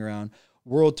jumping around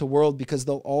world to world because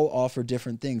they'll all offer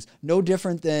different things. No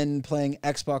different than playing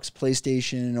Xbox,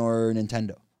 PlayStation, or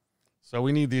Nintendo. So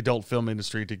we need the adult film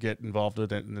industry to get involved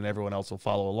with it, and then everyone else will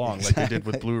follow along, exactly, like they did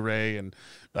with Blu-ray and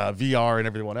VR and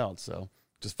everyone else. So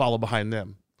just follow behind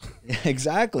them.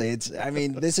 Exactly. I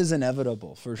mean, this is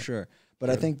inevitable for sure. But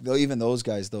sure. I think even those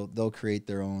guys, they'll create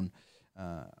their own.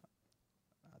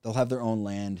 They'll have their own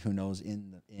land. Who knows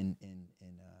in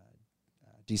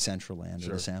Decentraland,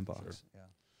 sure, or the Sandbox. Sure. Yeah.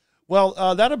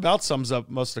 Well, that about sums up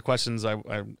most of the questions. I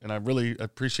really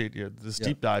appreciate this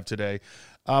deep dive today.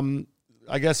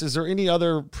 I guess, is there any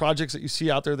other projects that you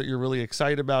see out there that you're really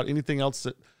excited about? Anything else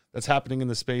that's happening in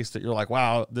the space that you're like,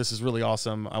 wow, this is really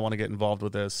awesome, I want to get involved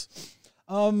with this?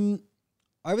 I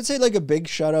would say like a big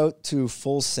shout out to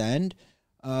Full Send.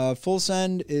 Full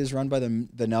Send is run by the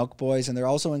Nelk boys, and they're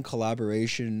also in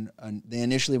collaboration. They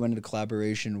initially went into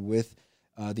collaboration with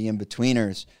the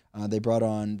In-Betweeners. They brought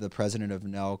on the president of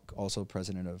Nelk, also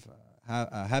president of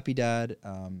Happy Dad,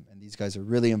 and these guys are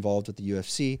really involved with the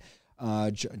UFC,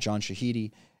 John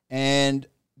Shahidi. And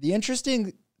the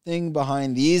interesting thing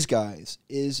behind these guys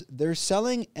is they're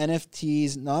selling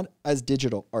NFTs not as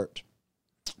digital art,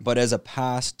 but as a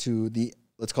pass to the,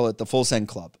 let's call it the Full Send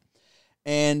Club.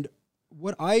 And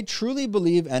what I truly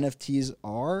believe NFTs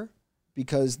are,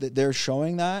 because they're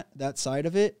showing that side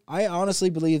of it, I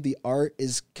honestly believe the art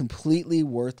is completely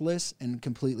worthless and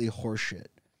completely horseshit.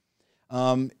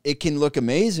 It can look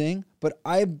amazing, but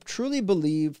I truly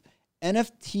believe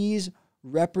NFTs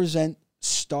represent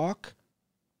stock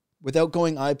without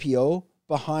going IPO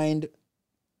behind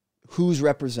who's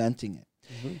representing it.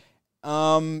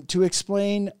 Mm-hmm. To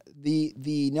explain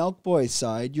the Nelk Boys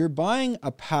side, you're buying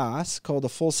a pass called a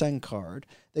Full Send card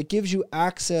that gives you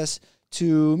access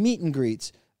to meet and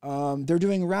greets. They're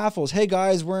doing raffles. Hey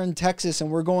guys, we're in Texas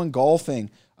and we're going golfing.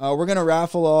 We're going to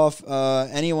raffle off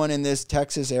anyone in this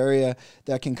Texas area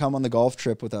that can come on the golf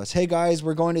trip with us. Hey guys,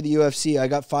 we're going to the UFC. I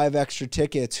got 5 extra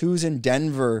tickets. Who's in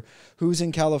Denver? Who's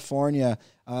in California?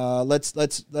 Let's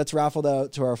raffle that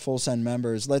out to our Full Send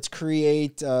members. Let's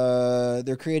create.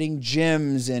 They're creating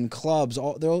gyms and clubs.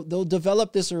 They'll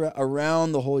develop this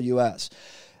around the whole U.S.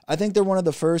 I think they're one of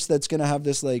the first that's going to have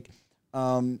this like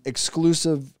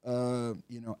exclusive,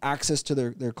 access to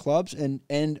their clubs,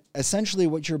 and essentially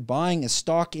what you're buying is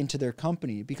stock into their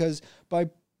company, because by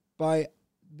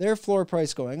their floor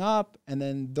price going up, and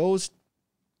then those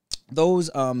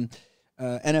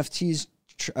NFTs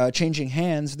changing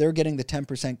hands, they're getting the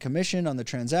 10% commission on the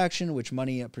transaction, which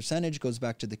money a percentage goes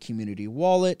back to the community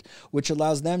wallet, which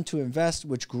allows them to invest,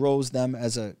 which grows them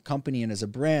as a company and as a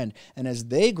brand. And as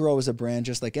they grow as a brand,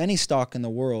 just like any stock in the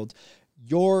world,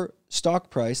 your stock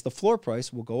price, the floor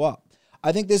price, will go up.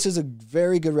 I think this is a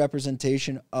very good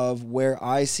representation of where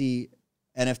I see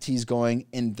NFTs going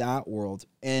in that world.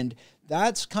 And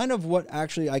that's kind of what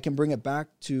actually I can bring it back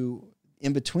to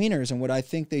In-Betweeners and what I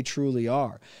think they truly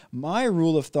are. My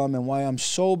rule of thumb and why I'm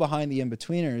so behind the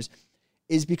In-Betweeners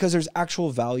is because there's actual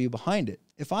value behind it.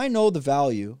 If I know the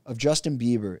value of Justin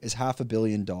Bieber is $500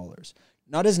 million,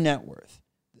 not his net worth,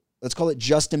 let's call it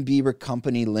Justin Bieber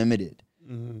Company Limited.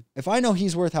 Mm-hmm. If I know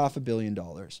he's worth $500 million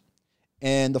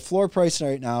and the floor price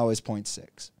right now is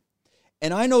 0.6,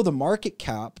 and I know the market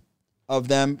cap of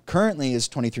them currently is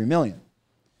 23 million,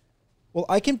 well,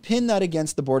 I can pin that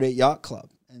against the Bored Ape Yacht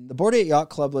Club. And the Bored Ape Yacht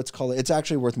Club, let's call it, it's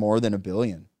actually worth more than $1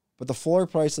 billion, but the floor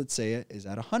price, let's say it is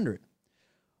at 100.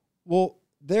 Well,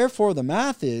 therefore the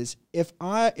math is, if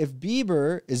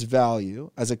Bieber is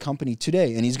value as a company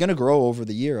today, and he's going to grow over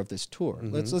the year of this tour,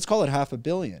 mm-hmm. let's call it $500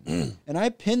 million, and I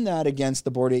pin that against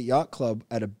the Bored Ape Yacht Club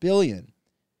at $1 billion,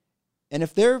 and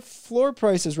if their floor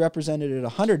price is represented at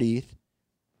 100 ETH,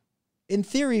 in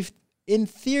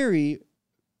theory,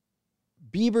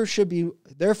 Bieber should be,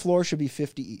 their floor should be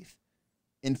 50 ETH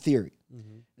in theory.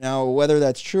 Now, whether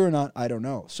that's true or not, I don't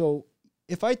know. So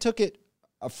if I took it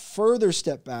a further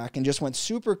step back and just went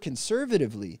super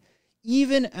conservatively,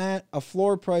 even at a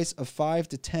floor price of 5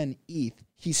 to 10 ETH,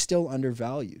 he's still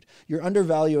undervalued. You're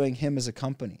undervaluing him as a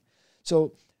company.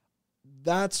 So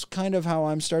that's kind of how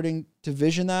I'm starting to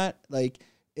vision that. Like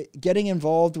getting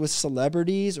involved with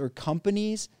celebrities or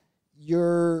companies,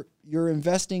 you're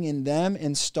investing in them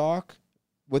in stock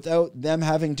without them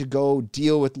having to go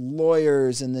deal with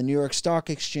lawyers and the New York Stock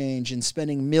Exchange and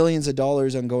spending millions of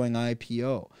dollars on going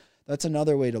IPO. That's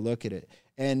another way to look at it.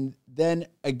 And then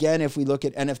again, if we look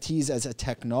at NFTs as a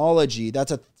technology,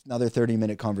 that's another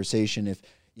 30-minute conversation if,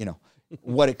 you know,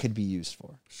 what it could be used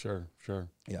for. Sure.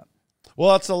 Yeah.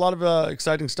 Well, that's a lot of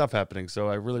exciting stuff happening. So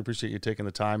I really appreciate you taking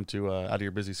the time to out of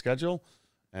your busy schedule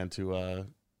and to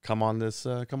come on this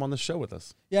show with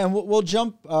us. Yeah, and we'll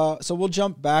jump. So we'll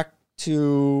jump back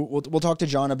to we'll talk to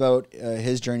John about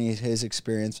his journey, his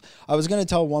experience. I was going to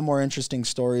tell one more interesting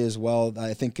story as well that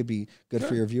I think could be good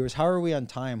for your viewers. How are we on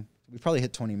time? We probably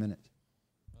hit 20 minutes.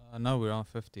 No, we're on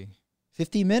 50.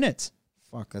 50 minutes.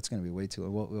 Fuck, that's going to be way too.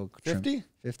 We'll 50?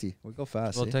 50. We'll go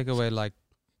fast. We'll take away like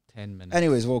 10 minutes.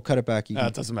 Anyways, we'll cut it back.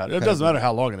 It doesn't matter. It doesn't matter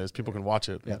how long it is. People can watch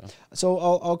it. Yeah. So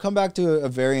I'll come back to a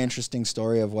very interesting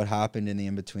story of what happened in the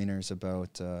In-Betweeners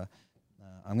about,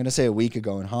 I'm going to say a week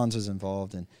ago, and Hans was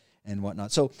involved and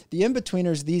whatnot. So the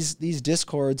In-Betweeners, these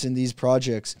Discords and these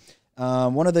projects,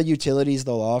 one of the utilities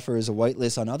they'll offer is a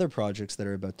whitelist on other projects that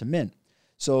are about to mint.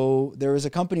 So there was a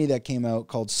company that came out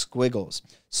called Squiggles.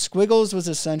 Squiggles was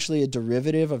essentially a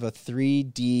derivative of a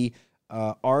 3D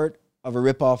art of a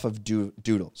ripoff of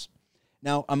Doodles.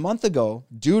 Now, a month ago,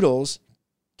 Doodles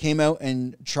came out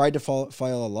and tried to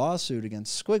file a lawsuit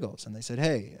against Squiggles. And they said,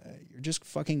 hey, you're just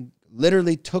fucking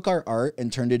literally took our art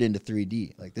and turned it into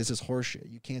 3D. Like, this is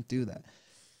horseshit. You can't do that.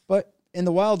 But in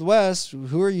the Wild West,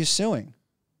 who are you suing?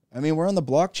 I mean, we're on the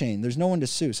blockchain. There's no one to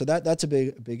sue. So that's a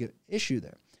big issue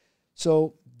there.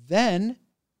 So then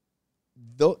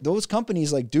those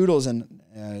companies like Doodles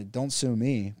and don't sue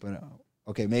me, but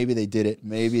okay, maybe they did it,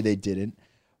 maybe they didn't,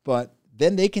 but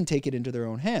then they can take it into their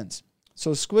own hands.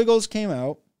 So Squiggles came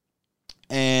out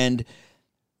and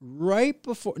right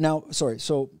before,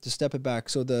 so to step it back,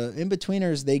 so the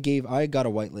In-Betweeners, I got a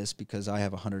whitelist because I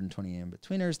have 120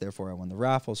 In-Betweeners, therefore I won the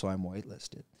raffle, so I'm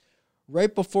whitelisted.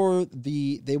 Right before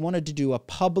they wanted to do a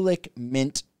public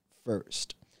mint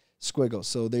first. Squiggles.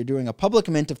 So they're doing a public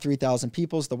mint of 3,000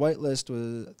 people. The whitelist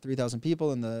was 3,000 people,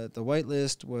 and the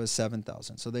whitelist was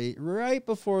 7,000. So they right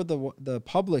before the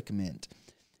public mint,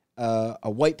 a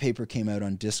white paper came out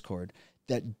on Discord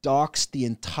that doxed the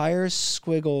entire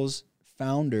Squiggles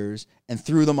founders and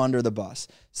threw them under the bus,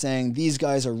 saying these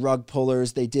guys are rug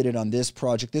pullers. They did it on this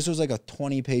project. This was like a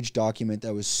 20-page document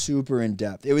that was super in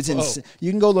depth. It was insane. You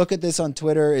can go look at this on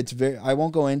Twitter. I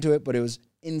won't go into it, but it was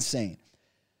insane.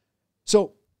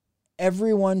 So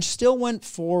everyone still went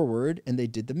forward and they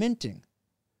did the minting.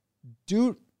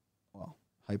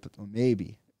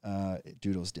 Maybe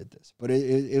Doodles did this, but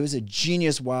it was a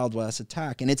genius Wild West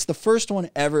attack, and it's the first one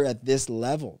ever at this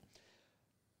level.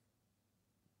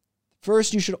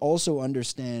 First, you should also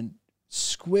understand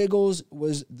Squiggles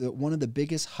was one of the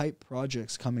biggest hype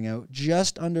projects coming out,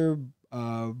 just under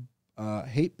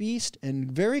Hate Beast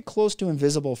and very close to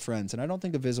Invisible Friends, and I don't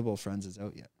think Invisible Friends is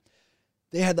out yet.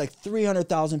 They had like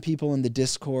 300,000 people in the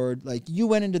Discord. Like, you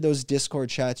went into those Discord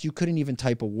chats, you couldn't even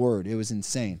type a word. It was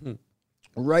insane.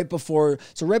 Right before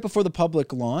the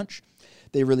public launch,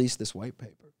 they released this white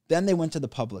paper. Then they went to the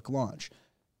public launch.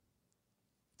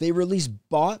 They released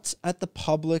bots at the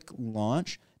public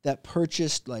launch that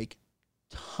purchased like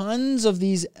tons of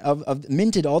these,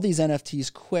 minted all these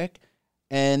NFTs quick.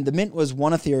 And the mint was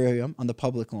 1 Ethereum on the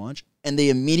public launch. And they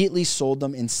immediately sold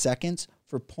them in seconds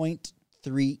for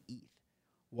 0.3 ETH.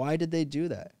 Why did they do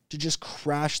that? To just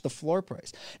crash the floor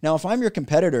price. Now, if I'm your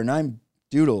competitor and I'm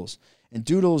Doodles, and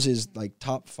Doodles is like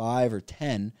top 5 or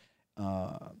 10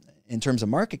 in terms of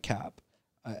market cap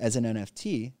as an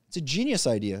NFT, it's a genius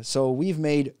idea. So we've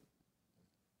made,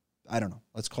 I don't know,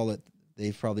 let's call it,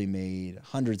 they've probably made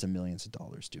hundreds of millions of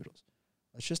dollars, Doodles.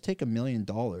 Let's just take $1 million,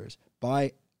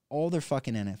 buy all their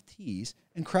fucking NFTs,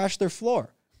 and crash their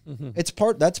floor. That's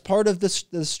part of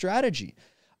the strategy.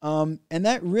 And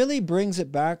that really brings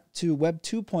it back to Web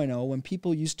 2.0 when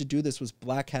people used to do this was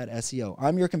black hat SEO.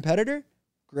 I'm your competitor?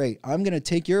 Great. I'm going to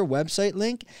take your website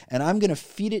link and I'm going to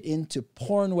feed it into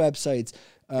porn websites.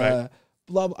 Right.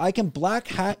 I can black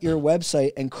hat your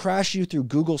website and crash you through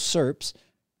Google SERPs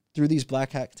through these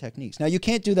black hat techniques. Now, you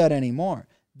can't do that anymore.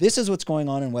 This is what's going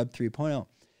on in Web 3.0.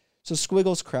 So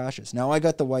Squiggles crashes. Now I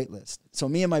got the whitelist. So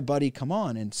me and my buddy come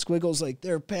on, and Squiggles, like,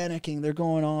 they're panicking. They're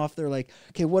going off. They're like,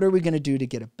 okay, what are we going to do to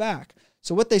get it back?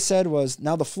 So what they said was,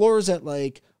 now the floor is at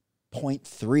like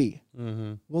 0.3.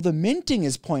 Mm-hmm. Well, the minting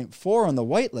is 0.4 on the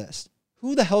whitelist.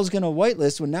 Who the hell's going to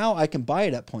whitelist when now I can buy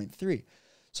it at 0.3?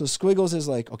 So Squiggles is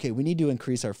like, okay, we need to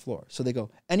increase our floor. So they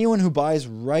go, anyone who buys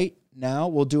right now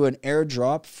will do an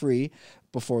airdrop free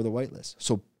before the whitelist.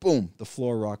 So boom, the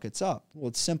floor rockets up. Well,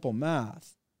 it's simple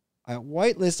math. At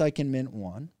whitelist, I can mint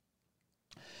 1.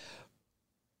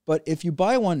 But if you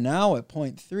buy one now at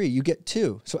 0.3, you get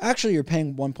 2. So actually, you're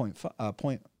paying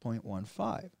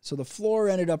 0.15. So the floor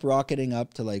ended up rocketing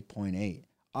up to like 0.8.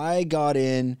 I got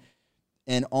in,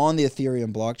 and on the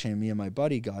Ethereum blockchain, me and my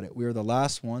buddy got it. We were the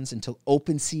last ones until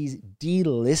OpenSea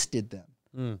delisted them.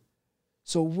 Mm.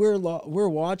 So we're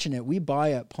watching it. We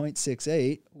buy at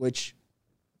 0.68, which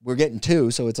we're getting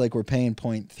 2. So it's like we're paying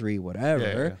 0.3 whatever.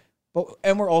 Yeah.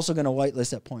 And we're also going to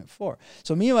whitelist at 0.4.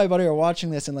 So me and my buddy are watching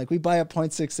this, and like we buy at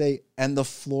 0.68 and the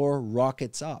floor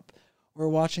rockets up. We're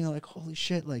watching it like, holy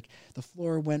shit, like the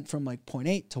floor went from like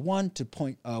 0.8 to 1 to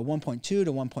 1.2 to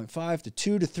 1.5 to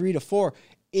 2 to 3 to 4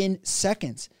 in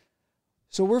seconds.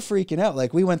 So we're freaking out.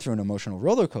 Like, we went through an emotional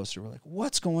roller coaster. We're like,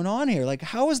 what's going on here? Like,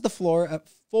 how is the floor at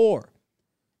 4?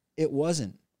 It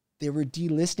wasn't. They were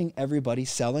delisting everybody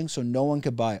selling so no one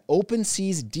could buy.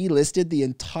 OpenSea's delisted the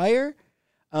entire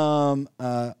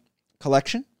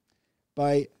collection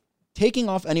by taking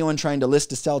off anyone trying to list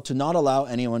to sell to not allow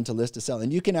anyone to list to sell.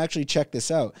 And you can actually check this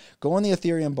out. Go on the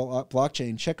Ethereum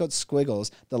blockchain, check out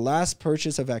Squiggles. The last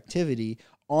purchase of activity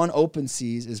on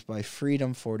OpenSeas is by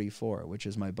Freedom44, which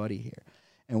is my buddy here.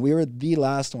 And we were the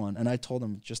last one. And I told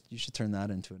him, you should turn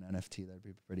that into an NFT. That'd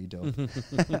be pretty dope.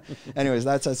 Anyways,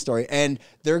 that's that story. And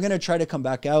they're going to try to come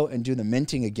back out and do the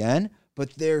minting again.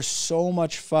 But there's so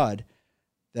much FUD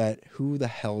that who the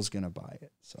hell's going to buy it?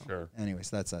 So Sure. Anyways,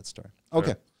 that's that story. Sure.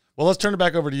 Okay. Well, let's turn it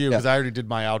back over to you because I already did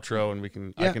my outro,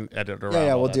 and I can edit around.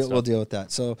 Yeah, all we'll that we'll deal with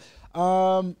that. So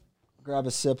grab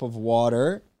a sip of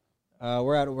water.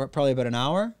 We're probably about an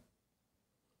hour.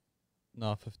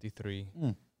 No, 53.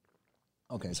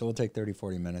 Okay, so we'll take 30,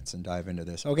 40 minutes and dive into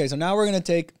this. Okay, so now we're going to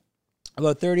take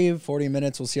about 30, 40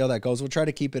 minutes. We'll see how that goes. We'll try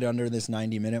to keep it under this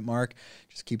 90-minute mark.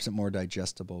 Just keeps it more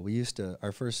digestible. We used to,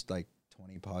 our first like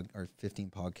 15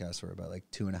 podcasts were about like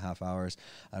 2.5 hours.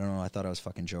 I don't know. I thought I was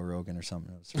fucking Joe Rogan or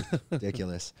something. It was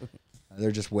ridiculous.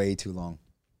 They're just way too long.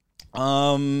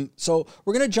 So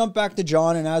we're going to jump back to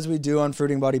John. And as we do on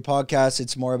Fruiting Body Podcast,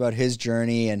 it's more about his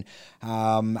journey and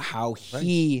how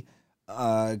he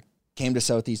came to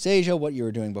Southeast Asia, what you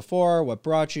were doing before, what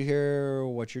brought you here,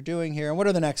 what you're doing here, and what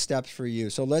are the next steps for you.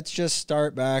 So let's just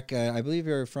start back. I believe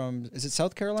you're from, is it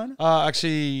South Carolina?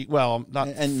 Actually, well, not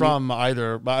from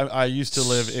either, but I used to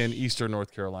live in Eastern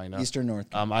North Carolina. Eastern North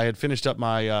Carolina. I had finished up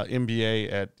my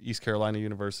MBA at East Carolina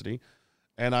University,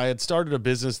 and I had started a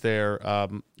business there,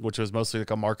 which was mostly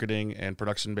like a marketing and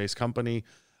production-based company.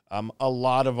 A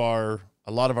lot of our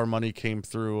money came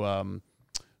through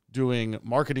doing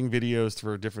marketing videos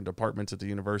for different departments at the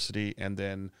university. And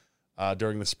then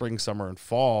during the spring, summer, and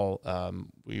fall,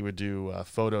 we would do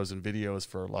photos and videos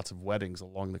for lots of weddings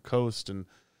along the coast, and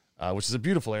which is a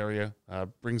beautiful area.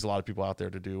 Brings a lot of people out there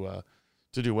to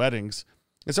do weddings.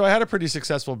 And so I had a pretty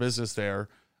successful business there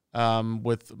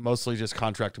with mostly just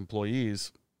contract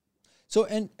employees. So,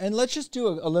 and let's just do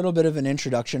a little bit of an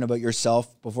introduction about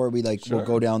yourself before we we'll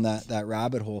go down that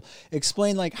rabbit hole.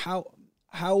 Explain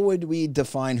how would we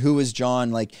define who is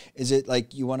John? Like, is it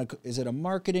like is it a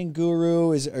marketing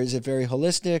guru? Or is it very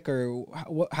holistic,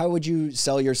 or how would you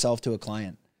sell yourself to a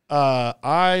client?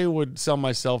 I would sell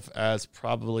myself as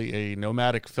probably a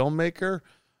nomadic filmmaker,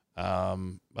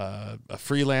 a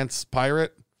freelance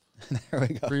pirate, there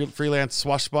we go. Freelance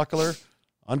swashbuckler,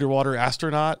 underwater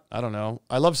astronaut. I don't know.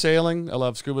 I love sailing. I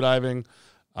love scuba diving.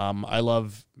 I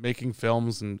love making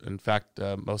films. And in fact,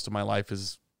 most of my life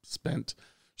is spent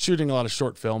shooting a lot of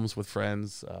short films with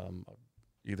friends,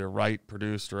 either write,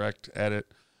 produce, direct, edit.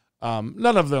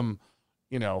 None of them,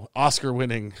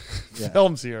 Oscar-winning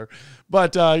films here.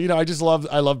 But,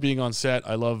 I love being on set.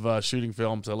 I love shooting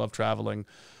films. I love traveling,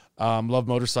 love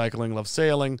motorcycling, love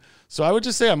sailing. So I would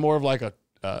just say I'm more of like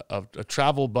a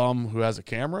travel bum who has a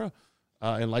camera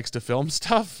and likes to film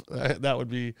stuff.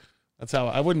 That's how,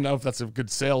 I wouldn't know if that's a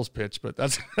good sales pitch, but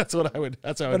that's what I would,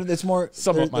 that's how it's more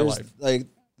sum up my life. Like,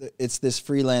 it's this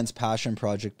freelance passion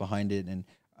project behind it. And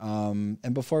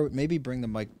before, maybe bring the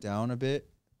mic down a bit.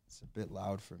 It's a bit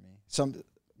loud for me.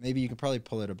 Maybe you could probably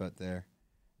pull it about there.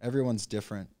 Everyone's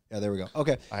different. Yeah, there we go.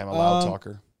 Okay. I am a loud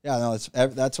talker. Yeah, no,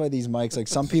 that's why these mics, like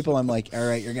some people I'm like, all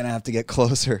right, you're going to have to get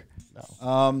closer.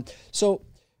 No. So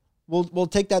we'll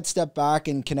take that step back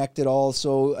and connect it all.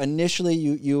 So initially,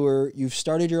 you've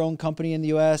started your own company in the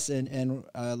U.S. and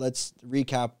let's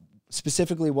recap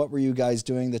specifically what were you guys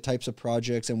doing, the types of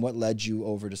projects, and what led you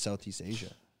over to Southeast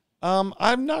Asia.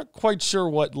 I'm not quite sure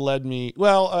what led me.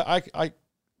 Well,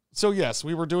 so yes,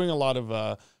 we were doing a lot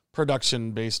of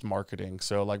production-based marketing,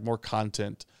 so like more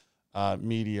content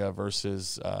media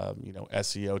versus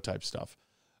SEO type stuff.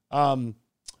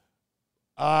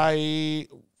 I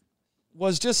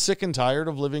was just sick and tired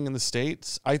of living in the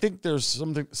States. I think there's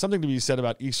something to be said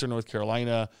about Eastern North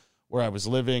Carolina, where I was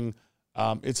living.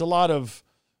 It's a lot of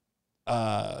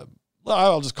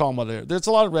I'll just call them what they are. There's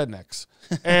a lot of rednecks,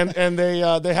 and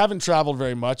they haven't traveled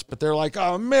very much, but they're like,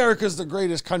 oh, America's the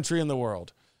greatest country in the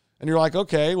world, and you're like,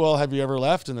 okay, well, have you ever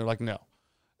left? And they're like, no.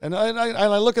 And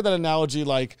I look at that analogy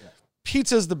like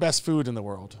pizza's the best food in the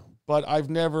world, but I've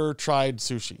never tried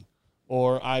sushi,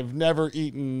 or I've never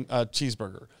eaten a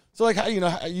cheeseburger. So like,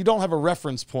 you don't have a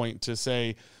reference point to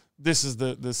say this is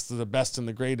the best and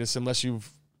the greatest unless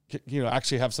you've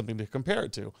actually have something to compare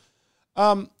it to.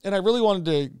 And I really wanted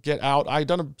to get out. I'd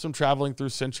done some traveling through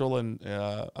Central and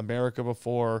America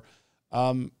before,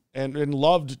 and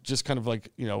loved just kind of like,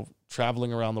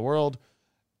 traveling around the world.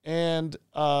 And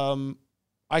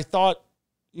I thought,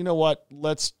 you know what,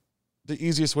 the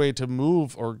easiest way to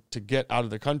move or to get out of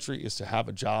the country is to have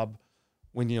a job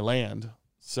when you land.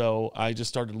 So I just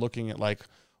started looking at like,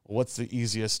 what's the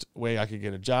easiest way I could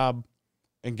get a job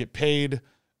and get paid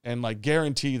and like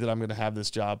guarantee that I'm going to have this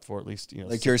job for at least,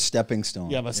 like your stepping stone.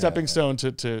 Yeah, a stepping stone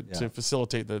to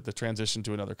facilitate the transition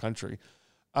to another country.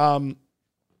 And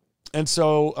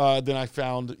so then I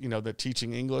found, that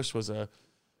teaching English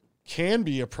can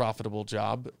be a profitable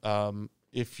job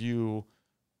if you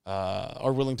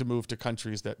are willing to move to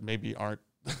countries that maybe aren't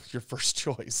your first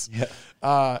choice. Yeah.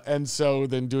 And so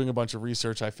then doing a bunch of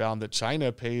research, I found that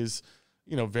China pays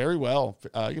very well,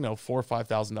 $4,000 or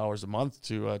 $5,000 a month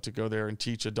to go there and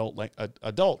teach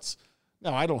adults.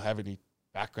 Now, I don't have any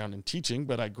background in teaching,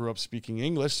 but I grew up speaking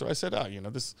English, so I said,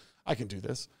 I can do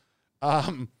this.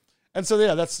 And so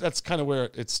yeah, that's kind of where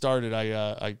it started.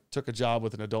 I took a job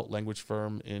with an adult language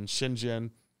firm in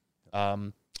Shenzhen,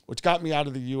 which got me out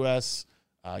of the U.S.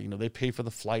 They pay for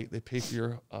the flight, they pay for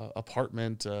your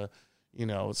apartment. So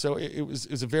it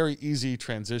was a very easy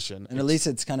transition. And at least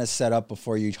it's kind of set up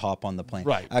before you hop on the plane.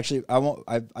 Right. Actually,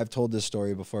 I've told this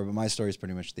story before, but my story is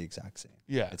pretty much the exact same.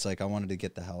 Yeah. It's like I wanted to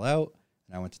get the hell out,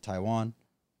 and I went to Taiwan,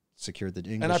 secured the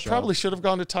English And I job. probably should have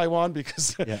gone to Taiwan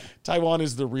because Taiwan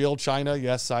is the real China.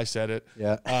 Yes, I said it.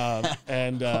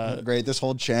 Yeah. Great. This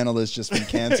whole channel has just been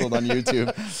canceled on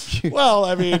YouTube. Well,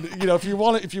 I mean, if you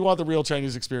want the real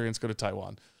Chinese experience, go to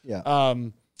Taiwan. Yeah.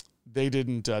 They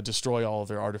didn't destroy all of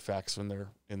their artifacts in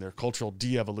their cultural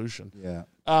de-evolution. Yeah.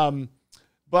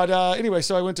 But anyway,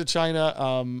 so I went to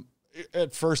China.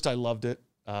 At first, I loved it.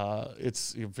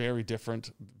 It's very different.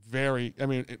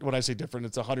 When I say different,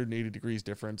 it's 180 degrees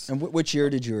difference. And which year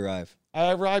did you arrive?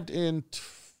 I arrived in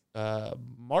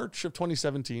March of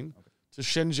 2017 to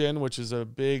Shenzhen, which is a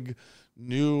big,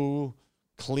 new,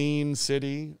 clean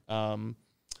city. And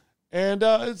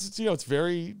it's just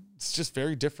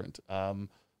very different. I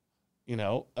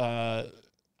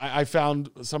found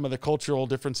some of the cultural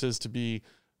differences to be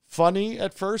funny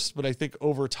at first, but I think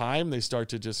over time they start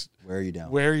to just wear you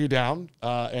down,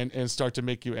 and start to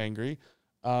make you angry.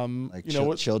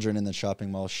 Children in the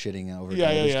shopping mall shitting over.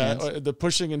 The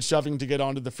pushing and shoving to get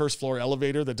onto the first floor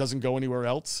elevator that doesn't go anywhere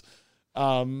else.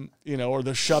 Or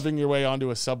the shoving your way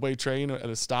onto a subway train at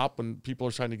a stop when people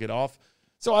are trying to get off.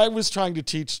 So I was trying to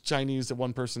teach Chinese to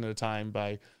one person at a time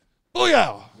by, oh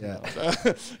yeah.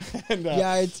 And,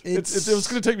 it was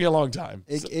going to take me a long time.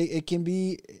 It can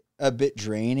be a bit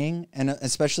draining, and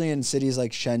especially in cities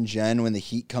like Shenzhen when the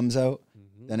heat comes out,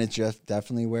 then it just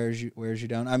definitely wears you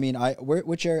down. I mean,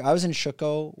 which area? I was in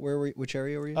Shiko. Which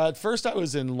area were you? At first, I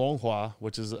was in Longhua,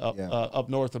 which is up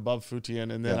north above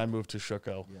Futian, and then I moved to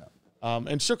Shiko. Yeah.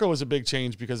 And Shiko was a big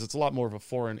change because it's a lot more of a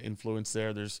foreign influence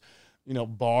there. There's,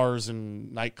 bars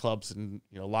and nightclubs and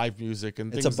live music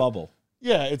and things. It's a bubble.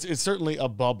 Yeah, it's certainly a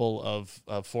bubble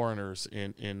of foreigners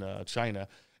in China.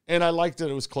 And I liked that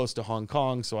it was close to Hong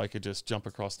Kong, so I could just jump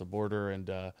across the border and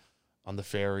on the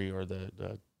ferry or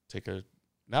take a.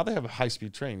 Now they have a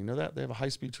high-speed train. You know that? They have a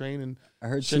high-speed train in I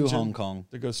heard Shenzhen to Hong Kong.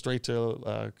 To go straight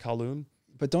to Kowloon.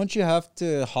 But don't you have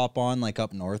to hop on like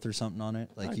up north or something on it?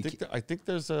 Like I think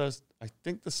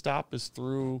the stop is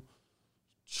through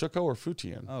Shiko or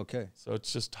Futian. Oh, okay. So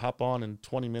it's just hop on in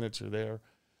 20 minutes you're there.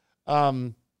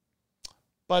 But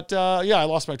I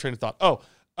lost my train of thought.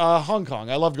 Hong Kong.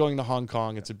 I love going to Hong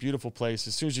Kong. It's a beautiful place.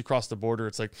 As soon as you cross the border,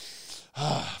 it's like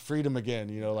freedom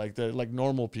again, like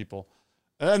normal people.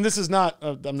 And this is not,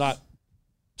 I'm not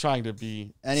trying to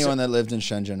be. Anyone that lived in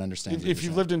Shenzhen understands. If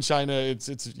you've lived in China,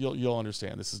 you'll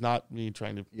understand. This is not me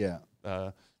trying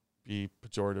to be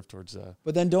pejorative towards.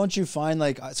 But then don't you find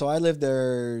like, so I lived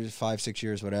there 5-6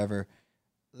 years, whatever.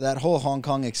 That whole Hong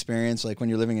Kong experience, like when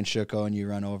you're living in Shiko and you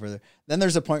run over there, then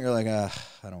there's a point you're like, I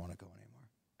don't want to go anymore.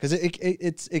 Because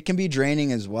it can be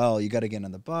draining as well. You got to get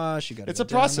on the bus. You got. It's a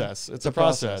process. It's a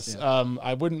process. Yeah.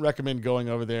 I wouldn't recommend going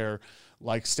over there,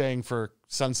 like staying for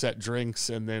sunset drinks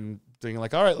and then being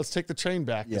like, all right, let's take the train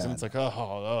back. Because then it's like,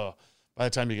 oh, by the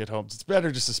time you get home, it's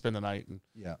better just to spend the night and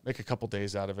make a couple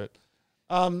days out of it.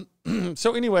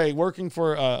 So anyway, working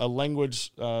for a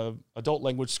language, adult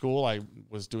language school, I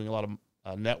was doing a lot of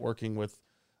networking with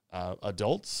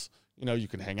adults. You know, you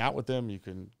can hang out with them. You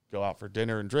can go out for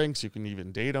dinner and drinks. You can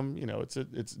even date them. You know,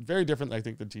 it's very different, I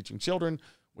think, than teaching children,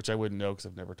 which I wouldn't know because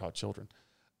I've never taught children.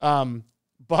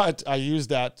 But I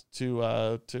used that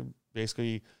to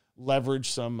basically leverage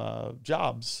some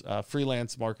jobs,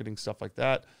 freelance marketing, stuff like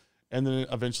that. And then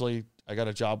eventually I got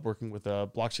a job working with a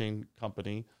blockchain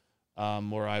company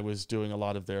where I was doing a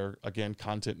lot of their, again,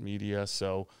 content media.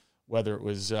 So whether it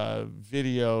was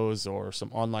videos or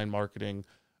some online marketing.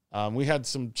 We had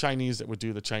some Chinese that would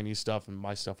do the Chinese stuff, and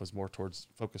my stuff was more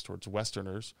focused towards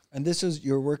Westerners. And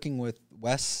you're working with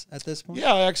Wes at this point?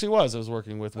 Yeah, I actually was. I was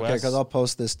working with Wes. Okay, because I'll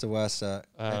post this to Wes.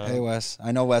 Hey, Wes.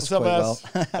 I know Wes quite well.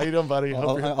 How you doing, buddy?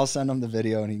 I'll send him the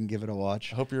video, and he can give it a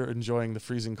watch. I hope you're enjoying the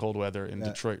freezing cold weather in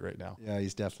Detroit right now. Yeah,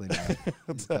 he's definitely not.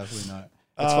 He's definitely not.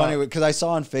 It's funny because I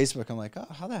saw on Facebook, I'm like, oh,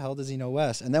 how the hell does he know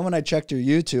Wes? And then when I checked your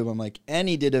YouTube, I'm like, and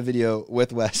he did a video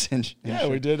with Wes. We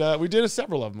did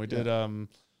several of them. We did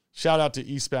shout out to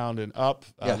Eastbound and Up.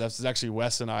 That's actually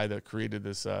Wes and I that created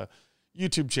this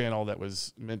YouTube channel that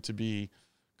was meant to be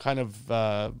kind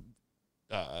of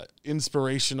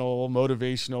inspirational,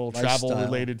 motivational,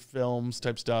 travel-related films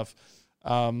type stuff.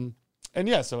 So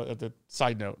the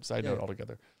side note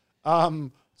altogether.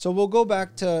 So we'll go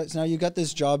back to, so now you got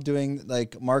this job doing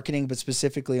like marketing, but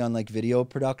specifically on like video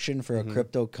production for a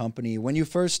crypto company. When you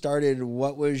first started,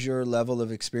 what was your level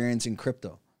of experience in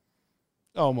crypto?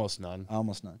 Almost none.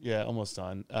 Almost none. Yeah, almost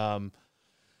none.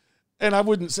 And I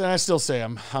wouldn't say, I still say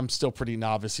I'm still pretty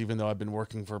novice, even though I've been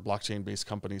working for blockchain-based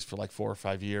companies for like 4 or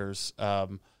 5 years. I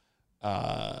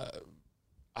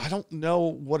don't know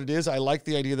what it is. I like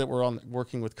the idea that we're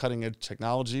working with cutting-edge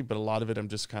technology, but a lot of it I'm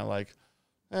just kind of like,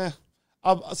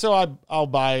 I'll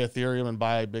buy Ethereum and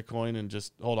buy Bitcoin and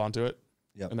just hold on to it.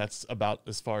 Yep. And that's about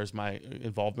as far as my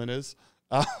involvement is.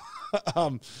 So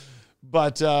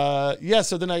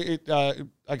then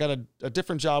I got a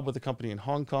different job with a company in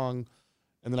Hong Kong,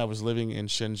 and then I was living in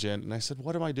Shenzhen. And I said,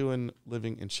 what am I doing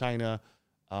living in China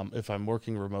if I'm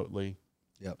working remotely?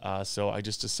 Yep. So I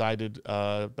just decided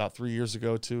about 3 years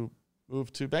ago to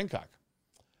move to Bangkok,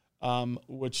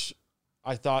 which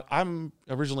I thought, I'm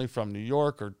originally from New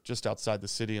York or just outside the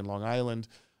city in Long Island.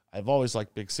 I've always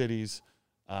liked big cities.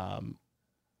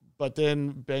 But then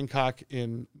Bangkok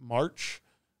in March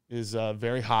is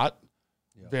very hot,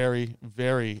 very,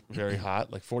 very, very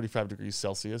hot, like 45 degrees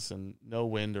Celsius and no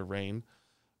wind or rain.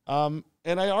 And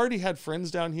I already had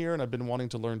friends down here and I've been wanting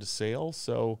to learn to sail.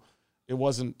 So it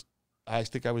wasn't, I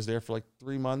think I was there for like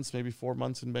 3 months, maybe 4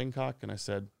 months in Bangkok. And I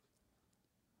said,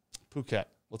 Phuket,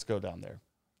 let's go down there.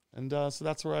 And so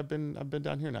that's where I've been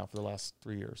down here now for the last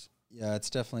 3 years. Yeah, it's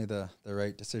definitely the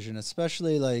right decision,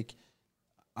 especially like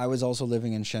I was also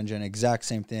living in Shenzhen, exact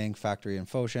same thing, factory in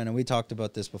Foshan. And we talked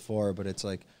about this before, but it's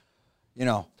like, you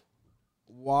know,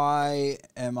 why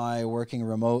am I working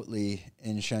remotely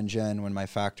in Shenzhen when my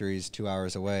factory is 2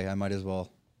 hours away? I might as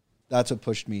well. That's what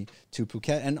pushed me to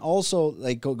Phuket. And also,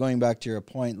 like going back to your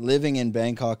point, living in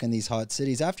Bangkok in these hot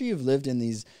cities, after you've lived in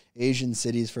these Asian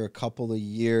cities for a couple of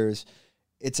years,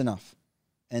 it's enough.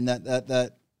 And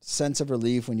that sense of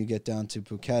relief when you get down to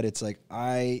Phuket, it's like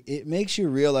it makes you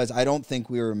realize I don't think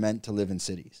we were meant to live in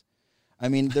cities. I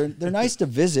mean, they're nice to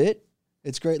visit.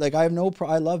 It's great. Like I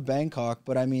love Bangkok,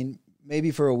 but I mean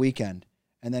maybe for a weekend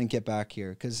and then get back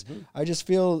here because I just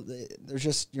feel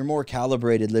you're more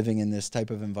calibrated living in this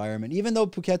type of environment. Even though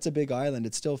Phuket's a big island,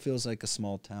 it still feels like a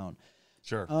small town.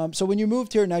 Sure. So when you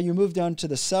moved here, now you moved down to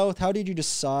the south. How did you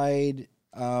decide?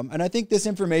 And I think this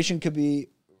information could be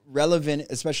relevant,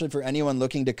 especially for anyone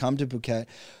looking to come to Phuket.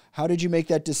 How did you make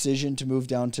that decision to move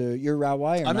down to your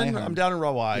Rawai? I'm down in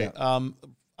Rawai. Yeah.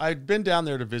 I'd been down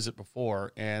there to visit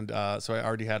before, and so I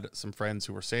already had some friends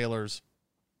who were sailors.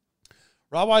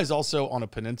 Rawai is also on a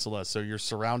peninsula, so you're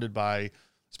surrounded by,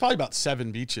 it's probably about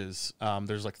 7 beaches.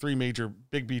 There's like 3 major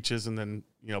big beaches and then,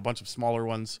 a bunch of smaller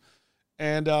ones.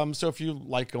 And so if you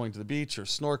like going to the beach or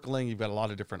snorkeling, you've got a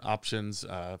lot of different options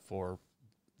for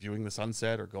viewing the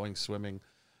sunset or going swimming.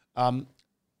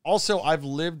 Also, I've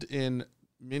lived in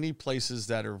many places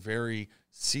that are very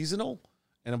seasonal,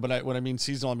 but when I mean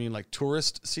seasonal, I mean like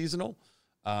tourist seasonal.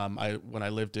 When I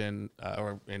lived in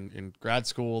grad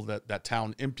school, that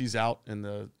town empties out in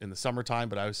the summertime,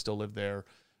 but I still live there.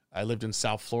 I lived in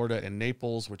South Florida in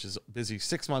Naples, which is busy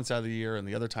 6 months out of the year, and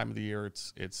the other time of the year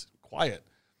it's quiet.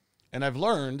 And I've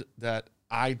learned that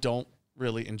I don't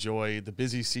really enjoy the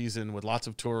busy season with lots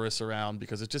of tourists around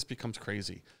because it just becomes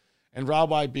crazy. And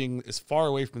Rawai being as far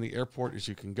away from the airport as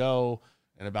you can go,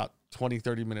 and about 20,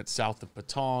 30 minutes south of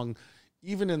Patong,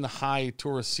 even in the high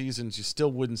tourist seasons, you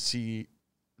still wouldn't see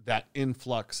that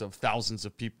influx of thousands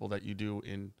of people that you do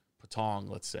in Patong,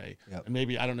 let's say. Yep. And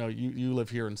maybe, I don't know, you live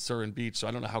here in Surin Beach, so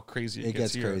I don't know how crazy it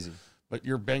gets here. Crazy. But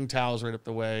your Bang Tao is right up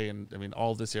the way, and I mean,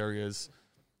 all this area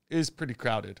is pretty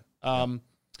crowded. And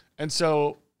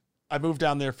so I moved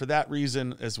down there for that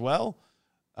reason as well.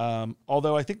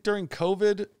 Although I think during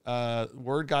COVID,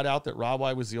 word got out that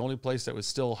Rawai was the only place that was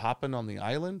still hopping on the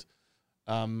island.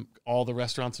 All the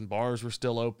restaurants and bars were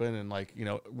still open, and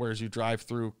whereas you drive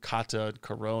through Kata,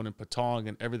 Coron, and Patong,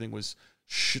 and everything was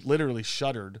literally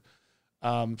shuttered.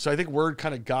 So I think word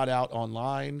kind of got out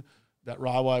online that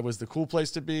Rawai was the cool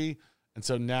place to be, and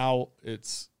so now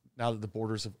that the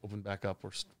borders have opened back up,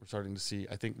 we're starting to see,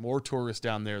 I think, more tourists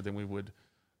down there than we would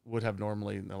have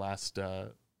normally in the last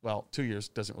 2 years.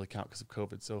 Doesn't really count because of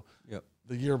COVID. So yep.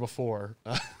 The year before,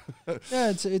 yeah,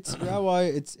 it's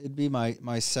Rawai. It'd be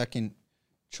my second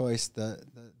choice. The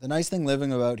nice thing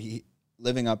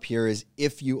living up here is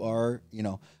if you are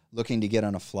looking to get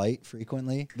on a flight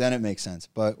frequently, then it makes sense.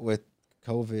 But with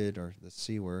COVID or the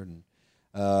C word, and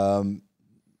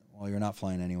well, you're not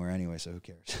flying anywhere anyway, so who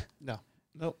cares?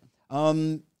 Nope.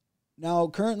 Now,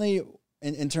 currently,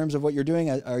 in terms of what you're doing,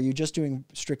 are you just doing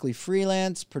strictly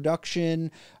freelance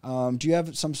production? Do you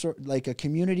have some sort like a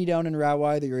community down in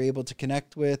Rawai that you're able to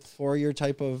connect with for your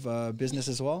type of business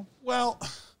as well? Well,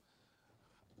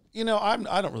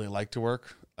 I don't really like to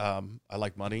work. I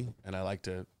like money and I like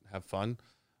to have fun.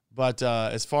 But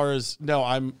as far as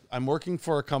I'm working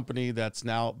for a company that's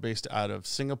now based out of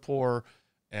Singapore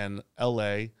and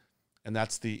LA, and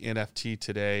that's the NFT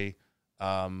Today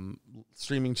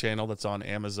streaming channel that's on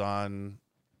Amazon,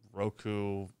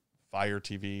 Roku, Fire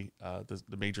TV,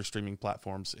 the major streaming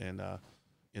platforms in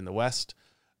the West.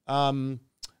 And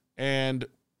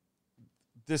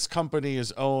this company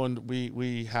is owned.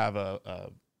 We have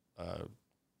a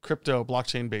crypto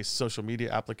blockchain based social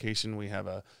media application. We have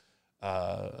a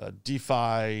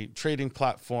DeFi trading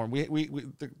platform.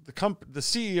 The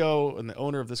CEO and the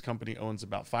owner of this company owns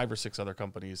about 5 or 6 other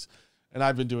companies. And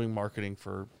I've been doing marketing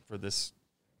for this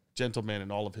gentleman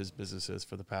and all of his businesses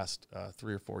for the past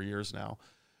 3 or 4 years now.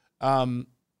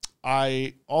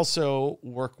 I also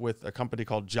work with a company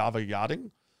called Java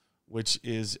Yachting, which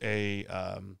is a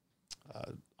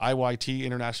IYT,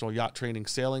 International Yacht Training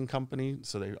Sailing Company.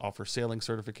 So they offer sailing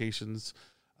certifications.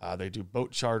 They do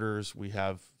boat charters. We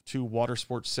have 2 water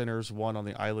sports centers, one on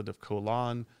the island of Koh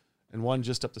Lan and one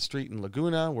just up the street in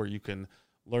Laguna, where you can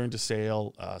learn to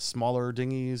sail smaller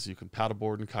dinghies. You can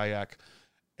paddleboard and kayak.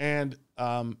 And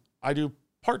I do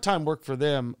part-time work for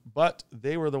them, but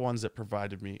they were the ones that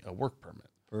provided me a work permit.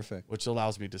 Perfect. Which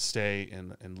allows me to stay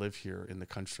and live here in the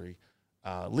country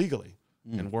legally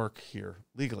and work here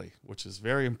legally, which is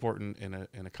very important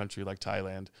in a country like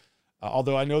Thailand.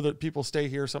 Although I know that people stay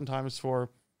here sometimes for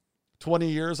 20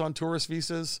 years on tourist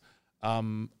visas.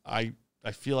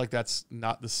 I feel like that's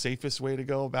not the safest way to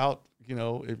go about.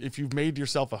 If you've made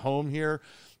yourself a home here,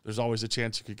 there's always a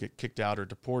chance you could get kicked out or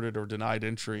deported or denied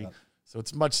entry. Yep. So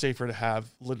it's much safer to have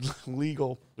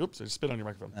legal. Oops, I just spit on your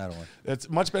microphone. I don't want. It's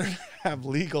much better to have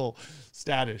legal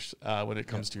status when it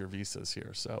comes to your visas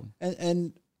here. So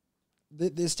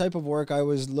this type of work, I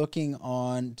was looking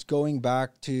on going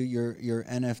back to your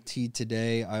NFT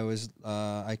Today.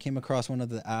 I came across one of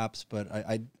the apps, but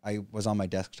I was on my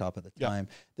desktop at the time.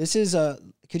 This is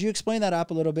could you explain that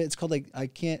app a little bit? It's called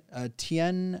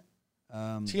Tian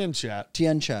Chat.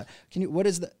 Tian Chat. What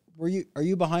is the? Are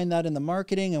you behind that in the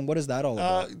marketing, and what is that all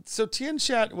about? So Tian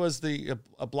Chat was a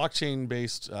blockchain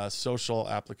based social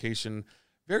application,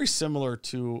 very similar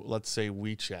to, let's say,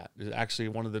 WeChat. It's actually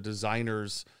one of the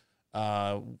designers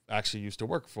actually used to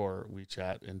work for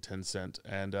WeChat and Tencent.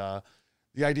 And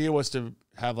the idea was to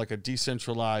have like a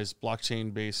decentralized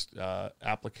blockchain based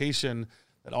application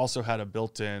that also had a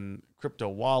built-in crypto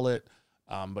wallet,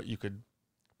 but you could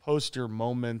post your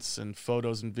moments and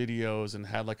photos and videos, and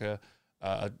had like a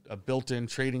built-in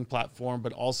trading platform,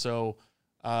 but also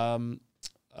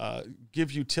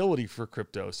give utility for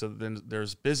crypto. So then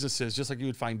there's businesses, just like you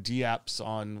would find D-apps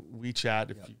on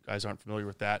WeChat. If you guys aren't familiar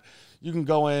with that, you can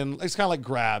go in, it's kind of like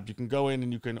Grab. You can go in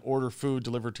and you can order food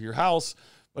delivered to your house,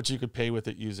 but you could pay with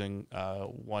it using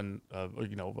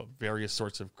various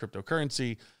sorts of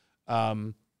cryptocurrency.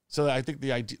 So I think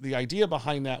the idea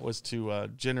behind that was to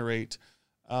generate,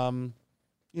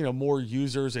 more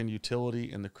users and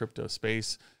utility in the crypto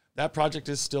space. That project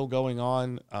is still going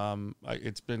on.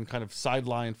 It's been kind of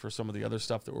sidelined for some of the other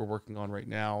stuff that we're working on right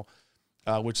now,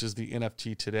 which is the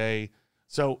NFT Today.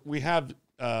 So we have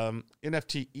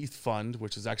NFT ETH Fund,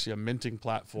 which is actually a minting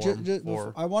platform.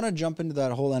 I want to jump into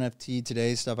that whole NFT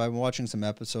Today stuff. I'm watching some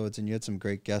episodes, and you had some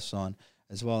great guests on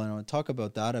as well, and I want to talk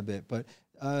about that a bit. But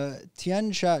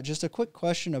Tian Chat, just a quick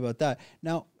question about that.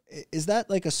 Now, is that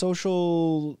like a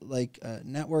social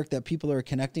network that people are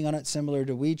connecting on it, similar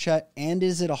to WeChat? And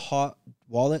is it a hot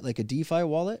wallet, like a DeFi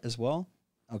wallet as well?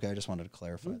 Okay, I just wanted to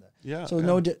clarify that. Yeah.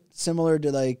 So similar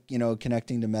to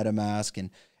connecting to MetaMask,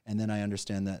 and then I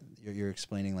understand that you're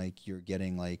explaining you're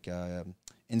getting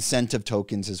incentive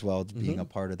tokens as well, being a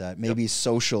part of that. Maybe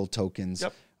social tokens.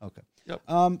 Yep. Okay.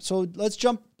 Yep. So let's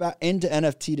jump back into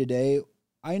NFT Today.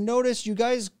 I noticed you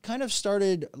guys kind of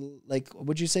started,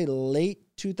 would you say late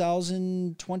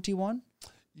 2021?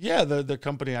 Yeah, the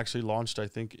company actually launched, I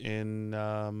think,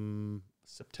 in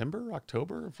September,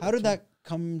 October. How did that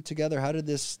come together? How did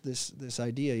this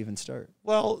idea even start?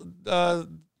 Well,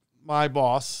 my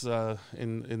boss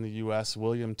in the U.S.,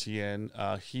 William Tien,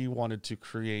 he wanted to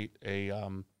create a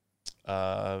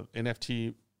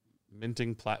NFT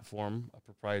minting platform, a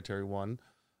proprietary one,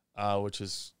 which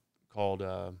is called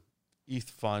ETH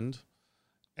Fund.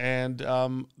 And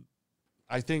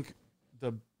I think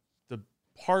the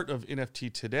part of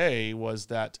NFT Today was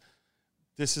that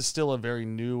this is still a very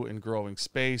new and growing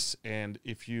space. And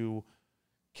if you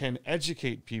can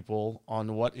educate people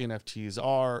on what NFTs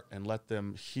are and let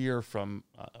them hear from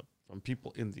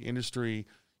people in the industry,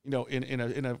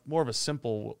 in a more of a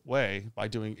simple way by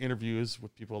doing interviews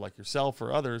with people like yourself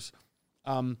or others,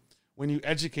 when you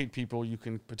educate people, you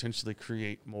can potentially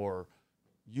create more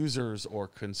users or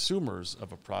consumers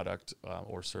of a product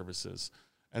or services.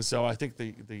 And so I think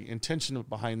the intention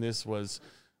behind this was,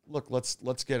 look,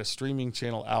 let's get a streaming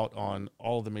channel out on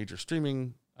all the major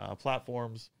streaming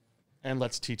platforms, and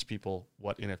let's teach people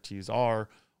what NFTs are,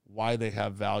 why they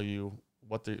have value,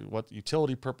 what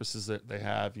utility purposes that they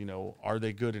have, are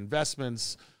they good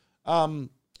investments? And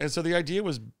so the idea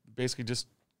was basically just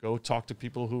go talk to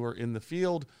people who are in the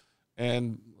field,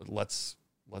 and let's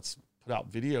put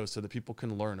out videos so that people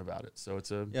can learn about it. So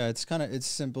it's it's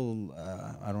simple.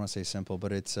 I don't want to say simple,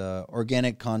 but it's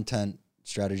organic content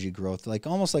strategy growth,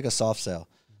 almost like a soft sale.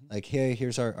 Like, hey,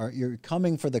 here's our you're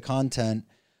coming for the content,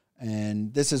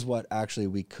 and this is what actually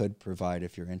we could provide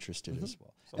if you're interested as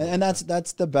well. And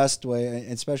that's the best way,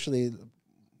 especially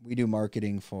we do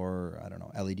marketing for,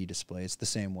 LED displays the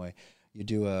same way. You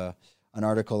do an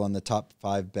article on the top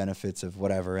 5 benefits of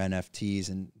whatever NFTs,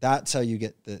 and that's how you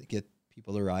get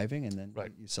people arriving, and then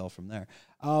you sell from there.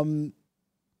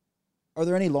 Are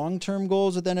there any long-term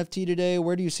goals with NFT Today?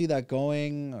 Where do you see that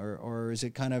going, or is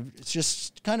it it's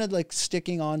just like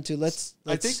sticking on to let's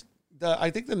I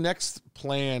think the next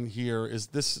plan here is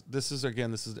this is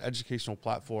an educational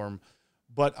platform,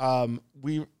 but I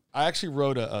actually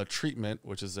wrote a treatment,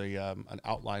 which is an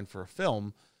outline for a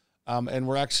film, and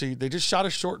they just shot a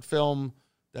short film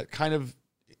that kind of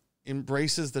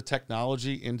embraces the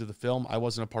technology into the film. I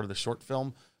wasn't a part of the short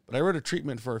film, but I wrote a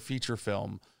treatment for a feature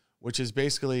film, which is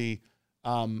basically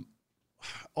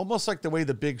almost like the way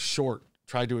The Big Short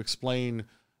tried to explain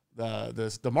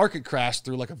the market crash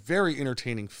through a very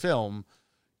entertaining film,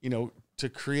 to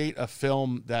create a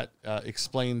film that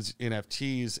explains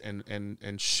NFTs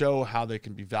and show how they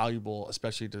can be valuable,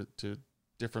 especially to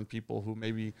different people who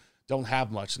maybe don't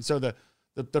have much. And so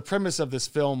the premise of this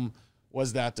film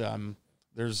was that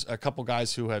there's a couple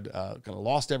guys who had kind of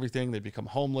lost everything. They become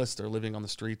homeless. They're living on the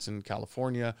streets in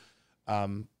California.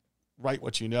 Write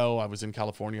what you know. I was in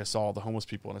California, saw all the homeless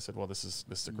people, and I said, well, this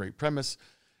is a great premise.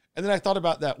 And then I thought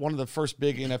about that. One of the first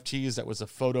big NFTs that was a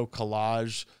photo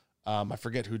collage. I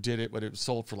forget who did it, but it was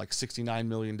sold for $69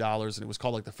 million, and it was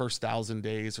called the first 1,000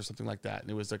 days or something like that.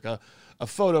 And it was a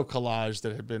photo collage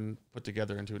that had been put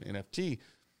together into an NFT.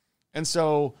 And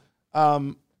so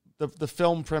the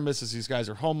film premise is these guys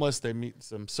are homeless. They meet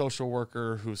some social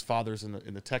worker whose father's in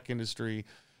the tech industry,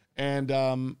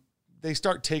 and they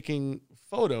start taking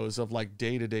photos of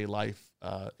day-to-day life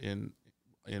in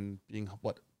being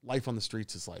what life on the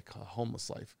streets is like, a homeless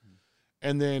life.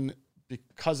 And then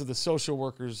because of the social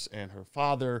workers and her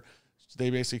father,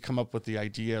 they basically come up with the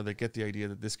idea, they get the idea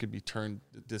that this could be turned,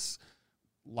 this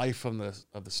life of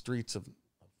the streets of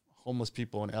homeless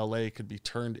people in LA could be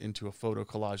turned into a photo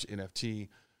collage NFT,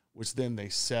 which then they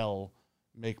sell,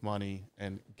 make money,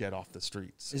 and get off the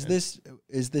streets. Is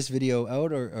this video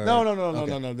out or?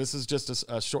 No. This is just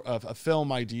a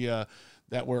film idea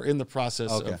that we're in the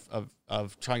process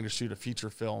of trying to shoot a feature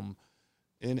film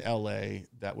in LA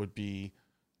that would be,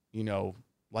 you know,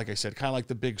 like I said, kind of like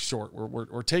The Big Short.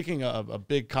 We're taking a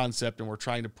big concept and we're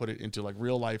trying to put it into like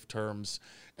real life terms,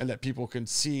 and that people can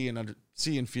see and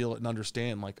feel it and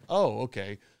understand. Like, oh,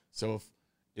 okay, so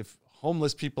if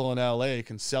homeless people in LA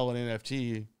can sell an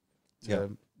NFT,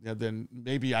 then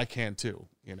maybe I can too.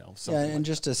 You know, and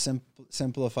just to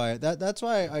simplify it, that's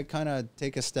why I kind of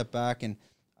take a step back, and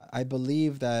I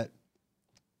believe that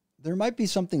there might be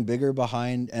something bigger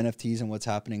behind NFTs and what's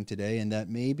happening today, and that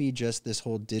maybe just this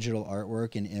whole digital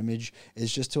artwork and image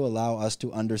is just to allow us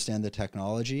to understand the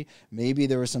technology. Maybe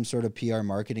there was some sort of PR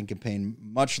marketing campaign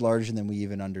much larger than we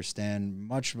even understand,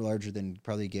 much larger than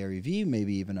probably Gary Vee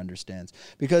maybe even understands,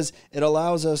 because it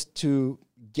allows us to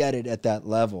get it at that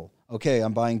level. Okay,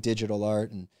 I'm buying digital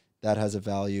art and that has a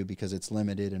value because it's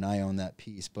limited and I own that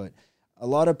piece. But a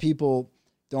lot of people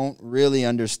don't really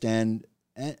understand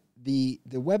the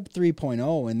Web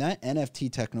 3.0, and that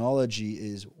NFT technology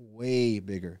is way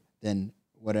bigger than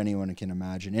what anyone can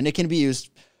imagine. And it can be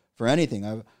used for anything.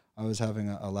 I was having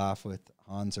a laugh with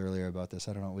Hans earlier about this.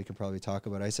 I don't know, we could probably talk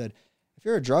about it. I said, if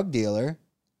you're a drug dealer,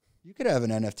 you could have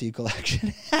an NFT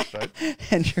collection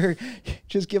and you're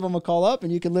just give them a call up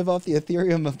and you can live off the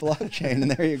Ethereum blockchain,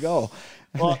 and there you go.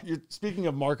 Well, speaking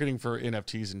of marketing for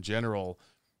NFTs in general,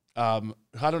 I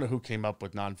don't know who came up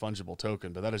with non-fungible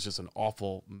token, but that is just an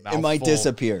awful mouthful. It might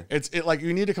disappear. It's like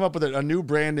you need to come up with a new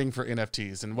branding for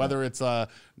NFTs, and whether it's a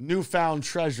newfound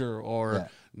treasure or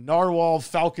narwhal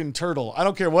falcon turtle, I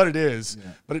don't care what it is,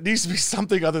 but it needs to be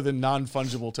something other than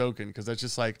non-fungible token, because that's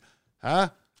just like, huh?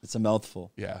 It's a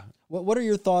mouthful. Yeah. What are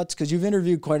your thoughts? Because you've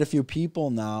interviewed quite a few people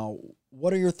now.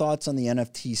 What are your thoughts on the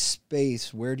NFT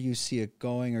space? Where do you see it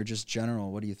going, or just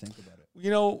general? What do you think about it? You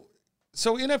know,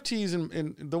 so NFTs,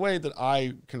 in the way that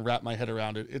I can wrap my head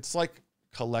around it, it's like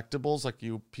collectibles, like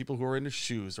people who are into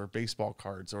shoes or baseball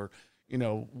cards or, you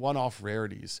know, one-off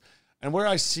rarities. And where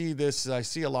I see this is I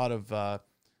see a lot of,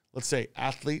 let's say,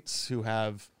 athletes who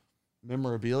have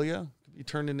memorabilia be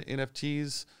turned into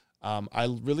NFTs. I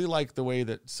really like the way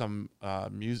that some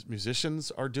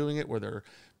musicians are doing it, where they're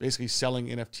basically selling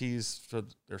NFTs for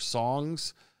their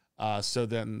songs. So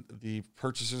then the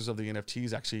purchasers of the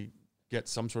NFTs actually get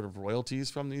some sort of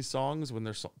royalties from these songs when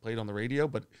they're played on the radio.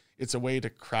 But it's a way to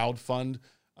crowdfund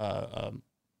an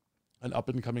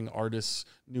up-and-coming artist's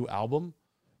new album,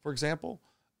 for example.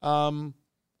 So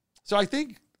I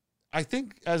think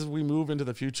as we move into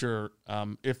the future,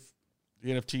 if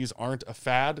the NFTs aren't a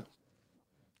fad,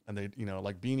 and they, you know,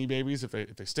 like Beanie Babies, if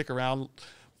they stick around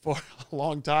for a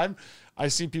long time, I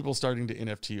see people starting to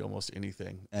NFT almost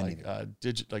anything.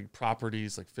 Like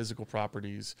properties, like physical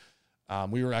properties.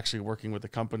 We were actually working with a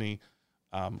company,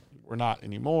 we're not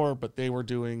anymore, but they were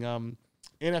doing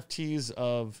NFTs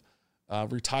of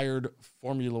retired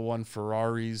Formula One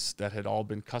Ferraris that had all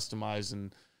been customized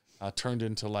and turned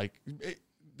into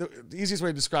the easiest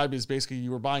way to describe it is basically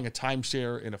you were buying a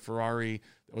timeshare in a Ferrari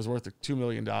that was worth $2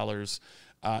 million.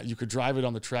 You could drive it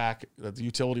on the track. The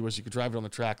utility was you could drive it on the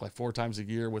track like 4 times a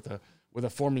year with a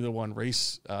Formula One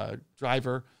race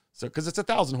driver. So, because it's a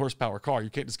 1,000 horsepower car, you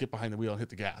can't just get behind the wheel and hit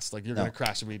the gas. Like, you're going to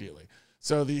crash immediately.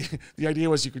 So the idea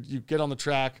was you get on the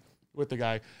track with the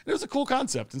guy. And it was a cool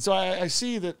concept. And so I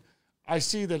see that. I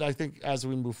think as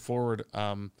we move forward,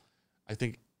 I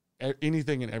think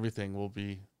anything and everything will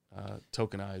be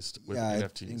tokenized with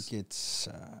NFTs. I think it's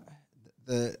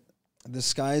the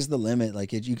sky's the limit.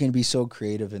 Like, you can be so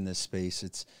creative in this space.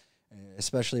 It's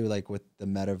especially like with the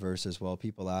metaverse as well.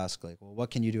 People ask, like, well, what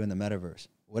can you do in the metaverse?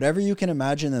 Whatever you can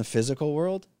imagine in the physical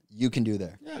world, you can do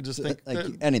there. Yeah, just think like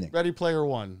anything. Ready Player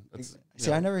One.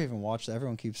 I never even watched that.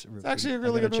 Everyone keeps. It's actually a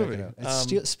really good movie. It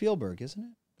it's Spielberg, isn't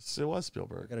it? It was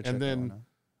Spielberg. And then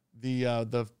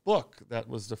the book that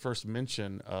was the first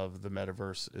mention of the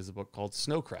metaverse is a book called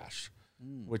Snow Crash,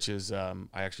 which is I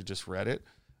actually just read it.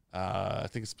 I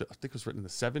think it was written in the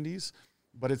 70s,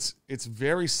 but it's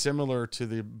very similar to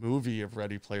the movie of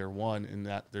Ready Player One in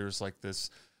that there's like this,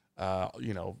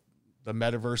 the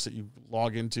metaverse that you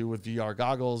log into with VR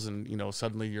goggles, and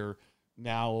suddenly you're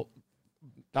now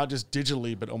not just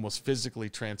digitally but almost physically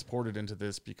transported into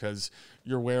this because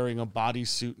you're wearing a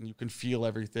bodysuit and you can feel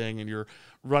everything, and you're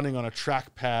running on a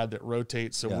trackpad that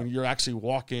rotates. So when you're actually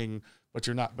walking but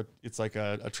you're not. But it's like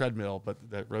a treadmill, but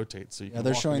that rotates. So you can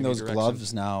they're walk showing in any those direction.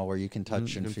 gloves now where you can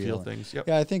touch You and can feel things. Yep.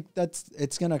 Yeah, I think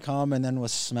it's gonna come, and then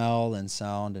with smell and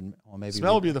sound, and maybe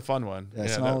Smell will be the fun one. Yeah,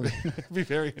 Yeah, smell that'd be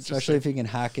very interesting. especially if you can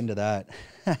hack into that.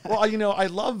 Well, I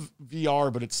love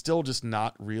VR, but it's still just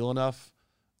not real enough.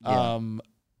 Yeah.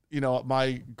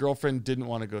 My girlfriend didn't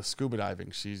want to go scuba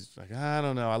diving. She's like, I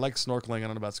don't know. I like snorkeling. I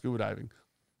don't know about scuba diving.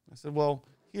 I said, well,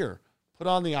 here, put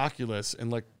on the Oculus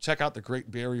and like check out the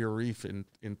Great Barrier Reef in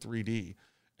 3D.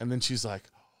 And then she's like,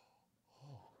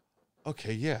 oh,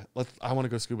 okay, yeah, I want to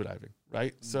go scuba diving,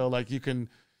 right? Mm-hmm. So like you can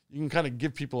kind of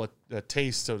give people a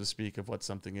taste, so to speak, of what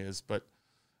something is, but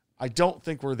I don't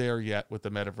think we're there yet with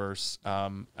the metaverse.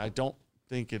 I don't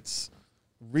think it's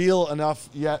real enough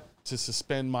yet to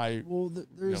suspend my. Well,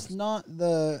 there's not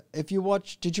the.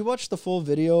 Did you watch the full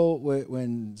video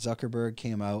when Zuckerberg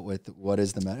came out with what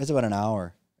is the meta? It's about an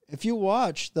hour. If you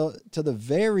watch to the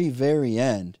very, very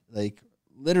end, like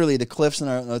literally the Cliffs and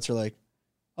our notes are like,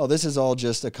 oh, this is all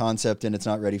just a concept and it's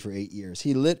not ready for 8 years.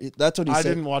 That's what he said. I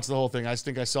didn't watch the whole thing. I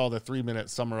think I saw the 3-minute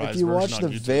summarized. If you version watch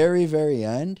on the YouTube. very, very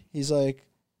end, he's like,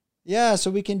 yeah,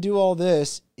 so we can do all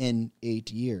this in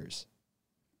 8 years.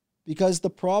 Because the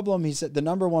problem, he said, the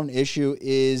number one issue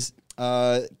is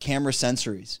camera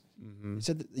sensories. Mm-hmm. He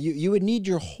said that you would need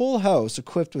your whole house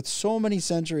equipped with so many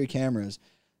sensory cameras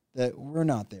that we're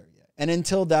not there yet. And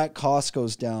until that cost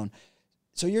goes down,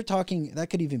 so you're talking, that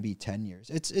could even be 10 years.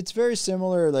 It's very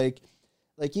similar, like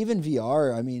even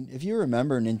VR. I mean, if you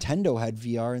remember, Nintendo had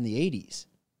VR in the 80s.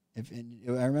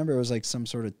 I remember it was like some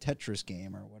sort of Tetris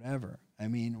game or whatever. I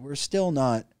mean, we're still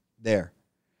not there.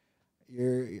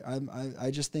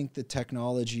 I just think the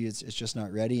technology is just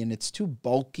not ready, and it's too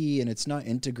bulky and it's not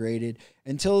integrated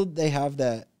until they have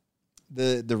that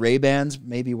the Ray-Bans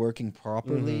maybe working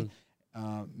properly.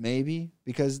 Maybe,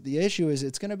 because the issue is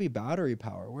it's going to be battery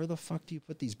power. Where the fuck do you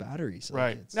put these batteries?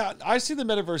 Right. Now, I see the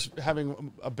metaverse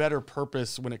having a better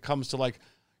purpose when it comes to like,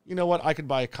 you know what, I could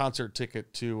buy a concert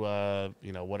ticket to,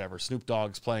 whatever, Snoop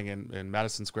Dogg's playing in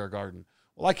Madison Square Garden.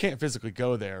 Well, I can't physically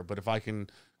go there, but if I can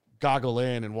goggle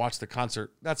in and watch the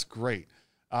concert, that's great.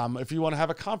 If you want to have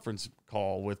a conference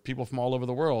call with people from all over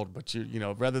the world, but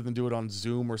rather than do it on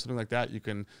Zoom or something like that, you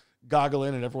can goggle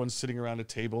in and everyone's sitting around a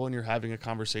table and you're having a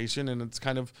conversation, and it's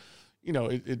kind of,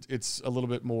 it's a little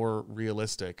bit more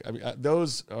realistic. I mean,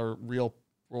 those are real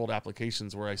world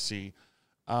applications where I see,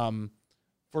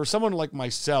 for someone like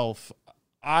myself,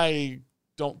 I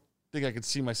don't think I could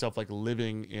see myself like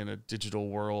living in a digital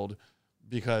world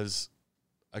because,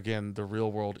 again, the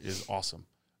real world is awesome.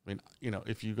 I mean,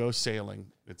 if you go sailing,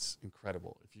 it's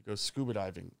incredible. If you go scuba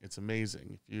diving, it's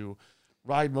amazing. If you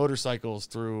ride motorcycles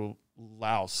through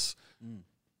Laos,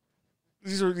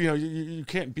 these are, you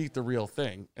can't beat the real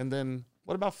thing. And then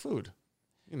what about food?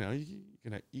 You're going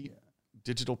to eat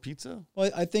digital pizza?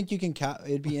 Well, I think you can,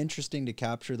 it'd be interesting to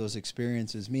capture those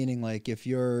experiences, meaning like if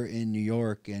you're in New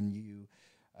York and you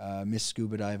miss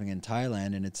scuba diving in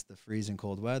Thailand and it's the freezing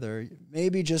cold weather,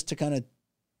 maybe just to kind of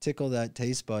tickle that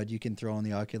taste bud, you can throw on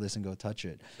the Oculus and go touch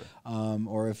it. Sure.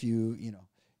 Or if you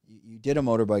did a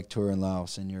motorbike tour in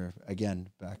Laos and you're, again,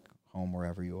 back home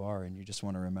wherever you are and you just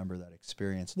want to remember that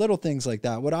experience. Little things like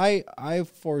that. What I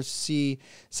foresee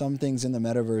some things in the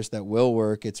metaverse that will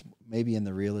work, it's maybe in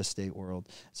the real estate world,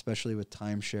 especially with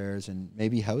timeshares and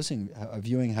maybe housing,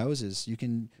 viewing houses. You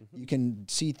can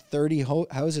see 30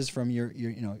 houses from your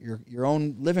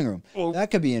own living room. Well,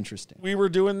 that could be interesting. We were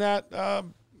doing that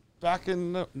back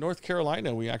in North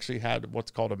Carolina. We actually had what's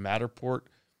called a Matterport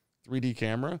 3D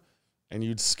camera, and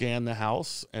you'd scan the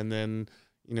house, and then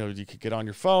you could get on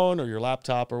your phone or your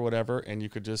laptop or whatever, and you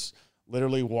could just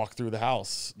literally walk through the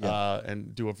house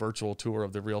and do a virtual tour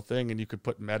of the real thing. And you could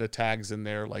put meta tags in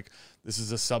there, like this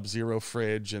is a Sub-Zero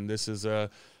fridge, and this is a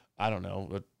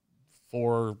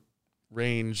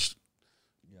 4-range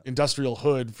industrial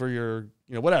hood for your,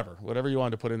 whatever you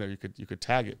wanted to put in there, you could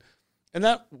tag it. And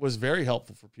that was very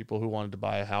helpful for people who wanted to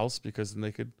buy a house, because then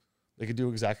they could do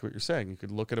exactly what you're saying. You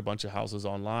could look at a bunch of houses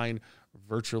online,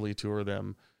 virtually tour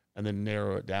them, and then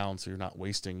narrow it down so you're not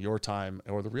wasting your time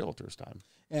or the realtor's time.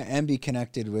 And be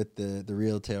connected with the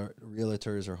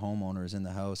realtors or homeowners in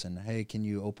the house. And, hey, can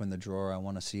you open the drawer? I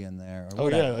want to see in there. Or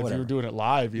whatever. If you were doing it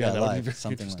live, that live, would be very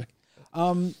something interesting.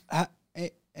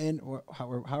 And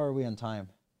how are we on time?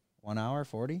 1 hour,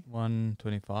 40?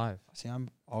 1:25. See, I'm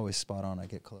always spot on. I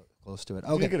get close to it.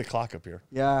 Okay. We get a clock up here.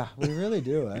 Yeah, we really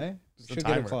do, eh? We should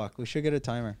get a clock. We should get a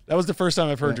timer. That was the first time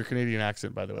I've heard your Canadian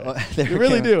accent, by the way. Well, you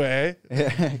really do, eh?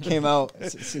 It came out.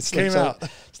 Came out.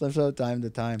 Slips out time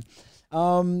to time.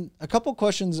 A couple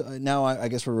questions now. I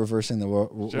guess we're reversing the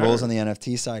roles on the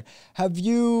NFT side. Have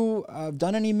you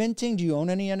done any minting? Do you own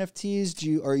any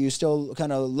NFTs? Are you still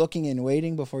kind of looking and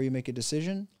waiting before you make a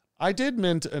decision? I did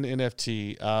mint an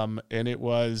NFT, and it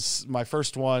was my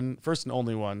first and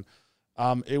only one.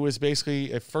 It was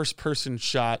basically a first-person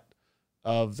shot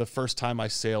of the first time I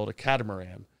sailed a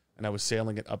catamaran, and I was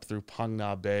sailing it up through Phang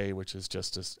Nga Bay, which is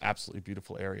just this absolutely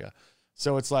beautiful area.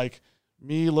 So it's like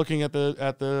me looking at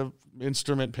the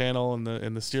instrument panel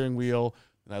and the steering wheel,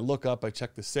 and I look up, I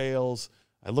check the sails,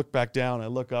 I look back down, I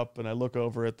look up, and I look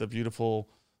over at the beautiful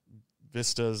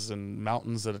vistas and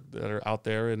mountains that are out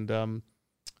there, and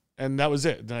that was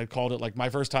it. Then I called it like my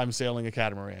first time sailing a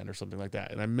catamaran or something like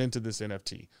that, and I minted this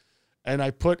NFT, and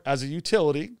I put as a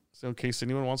utility, so in case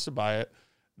anyone wants to buy it,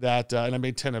 that and I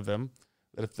made 10 of them.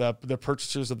 That if the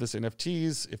purchasers of this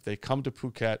NFTs, if they come to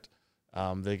Phuket,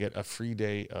 they get a free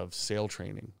day of sail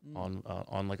training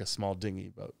on like a small dinghy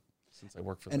boat, since I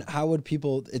work for them. And how would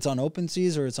people? It's on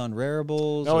OpenSeas or it's on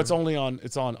Raribles? No, it's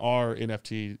on our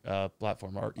NFT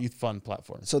platform, our ETH Fund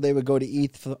platform. So they would go to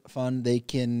ETH Fund. They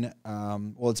can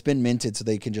it's been minted, so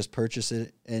they can just purchase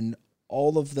it. And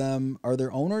all of them, are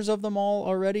there owners of them all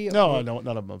already? No, none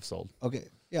of them have sold. Okay,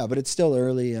 yeah, but it's still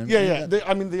early. And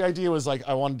the idea was like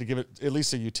I wanted to give it at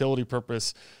least a utility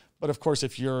purpose, but of course,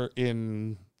 if you're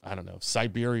in, I don't know,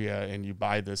 Siberia and you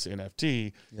buy this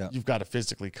NFT, you've got to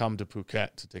physically come to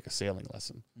Phuket to take a sailing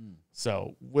lesson.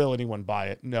 So will anyone buy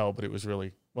it? No, but it was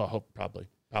really, probably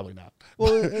not.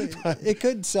 Well, it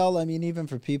could sell. I mean, even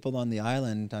for people on the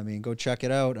island, I mean, go check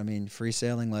it out. I mean, free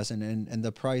sailing lesson and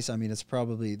the price, I mean, it's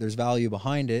probably, there's value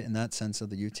behind it in that sense of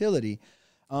the utility.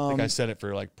 I think I said it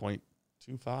for like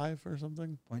 0.25 or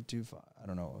something. 0.25, I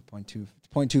don't know,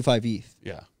 0.25 ETH.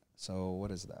 Yeah. So what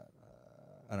is that?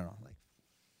 I don't know, like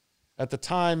at the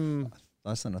time,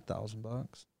 less than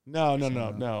 $1,000.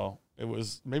 No. It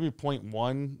was maybe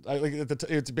 0.1.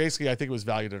 It's basically, I think it was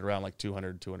valued at around like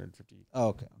 $250. Oh,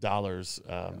 okay.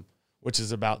 Which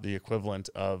is about the equivalent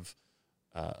of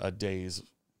a day's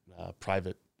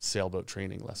private sailboat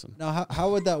training lesson. Now, how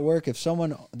would that work if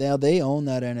someone they own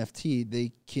that NFT?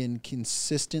 They can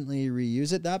consistently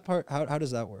reuse it. That part, how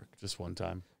does that work? Just one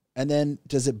time. And then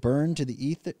does it burn to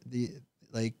the ETH?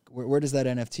 Where does that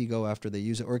NFT go after they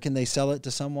use it, or can they sell it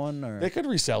to someone? Or they could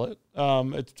resell it.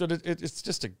 It's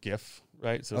just a GIF,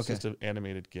 right? So it's just an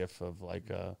animated GIF of like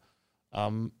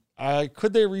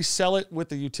could they resell it with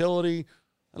the utility?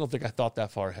 I don't think I thought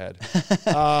that far ahead.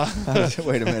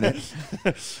 Wait a minute.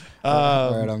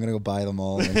 All right, I'm gonna go buy them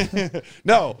all.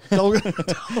 No.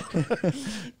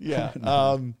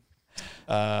 Yeah.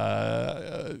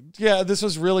 This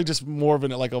was really just more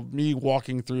of me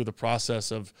walking through the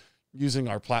process of using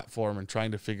our platform and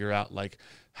trying to figure out like,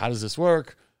 how does this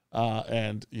work?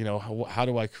 And how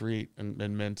do I create and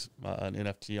mint an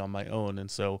NFT on my own?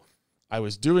 And so I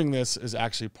was doing this as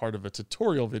actually part of a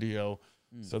tutorial video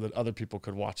so that other people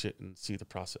could watch it and see the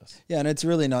process. Yeah. And it's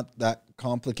really not that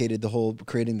complicated, the whole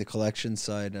creating the collection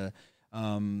side.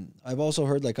 I've also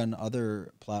heard like on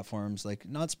other platforms, like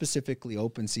not specifically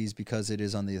OpenSeas because it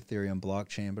is on the Ethereum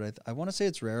blockchain, but I want to say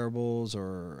it's Raribles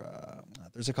or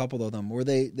there's a couple of them where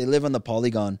they live on the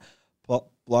Polygon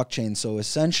blockchain. So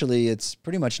essentially it's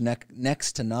pretty much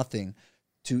next to nothing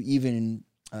to even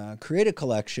create a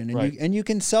collection, and you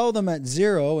can sell them at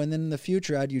zero, and then in the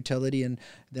future add utility, and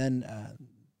then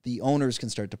the owners can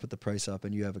start to put the price up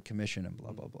and you have a commission and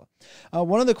blah, blah, blah.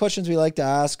 One of the questions we like to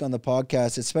ask on the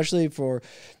podcast, especially for,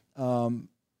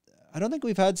 I don't think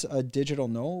we've had a digital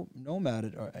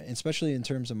nomad, especially in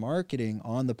terms of marketing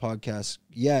on the podcast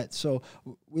yet. So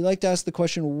we like to ask the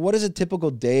question, what is a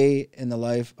typical day in the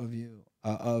life of you?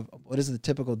 What is the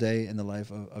typical day in the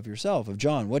life of yourself, of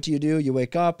John? What do? You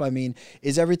wake up? I mean,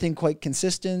 is everything quite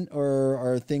consistent or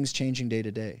are things changing day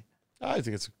to day? I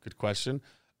think it's a good question.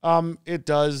 It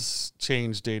does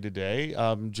change day to day.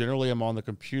 Generally, I'm on the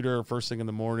computer first thing in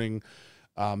the morning.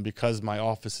 Because my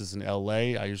office is in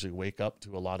LA, I usually wake up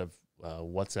to a lot of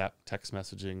WhatsApp text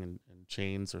messaging and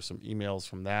chains or some emails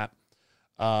from that.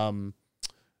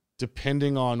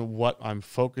 Depending on what I'm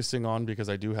focusing on, because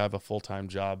I do have a full-time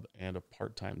job and a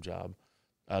part-time job,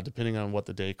 depending on what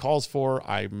the day calls for,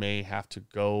 I may have to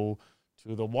go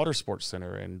to the water sports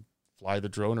center and fly the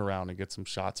drone around and get some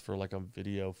shots for like a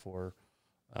video for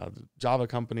the Java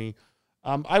company.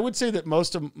 I would say that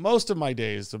most of my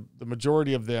days, the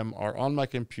majority of them are on my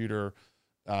computer,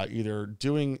 either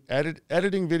doing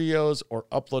editing videos or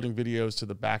uploading videos to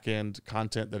the back end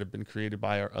content that have been created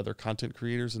by our other content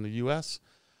creators in the US.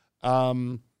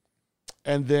 And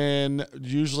then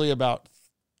usually about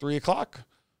 3:00,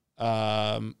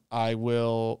 I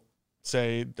will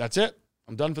say, that's it.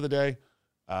 I'm done for the day.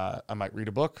 I might read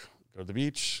a book, go to the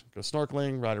beach, go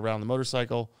snorkeling, ride around the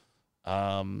motorcycle,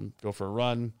 go for a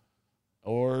run,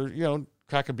 or, you know,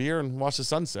 crack a beer and watch the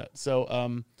sunset.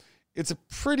 So it's a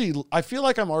pretty, I feel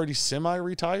like I'm already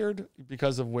semi-retired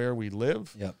because of where we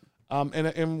live. Yep.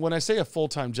 And when I say a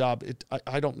full-time job,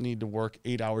 I don't need to work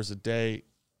 8 hours a day,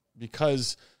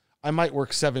 because I might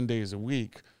work 7 days a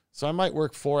week. So I might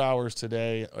work 4 hours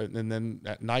today, and then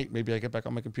at night, maybe I get back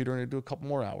on my computer and I do a couple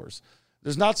more hours.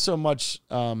 There's not so much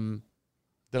that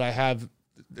I have.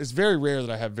 It's very rare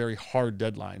that I have very hard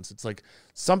deadlines. It's like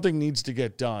something needs to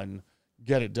get done,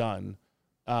 get it done.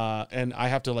 And I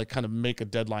have to like kind of make a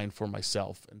deadline for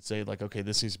myself and say like, okay,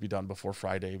 this needs to be done before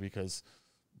Friday because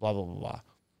blah, blah, blah, blah.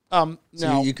 So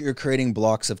now you're creating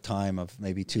blocks of time of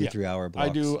maybe 2-3 hour blocks.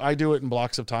 I do it in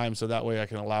blocks of time. So that way I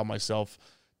can allow myself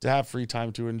to have free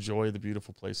time to enjoy the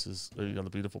beautiful places, you know, the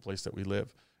beautiful place that we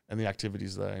live and the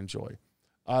activities that I enjoy.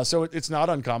 So it's not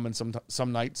uncommon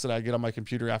some nights that I get on my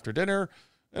computer after dinner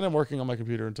and I'm working on my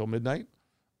computer until midnight.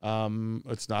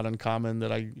 It's not uncommon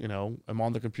that I'm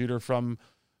on the computer from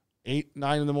 8,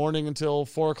 9 in the morning until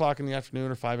 4 o'clock in the afternoon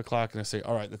or 5 o'clock. And I say,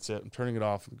 all right, that's it. I'm turning it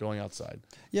off. I'm going outside.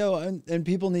 Yeah. And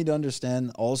people need to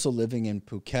understand also living in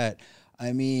Phuket.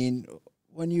 I mean,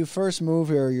 when you first move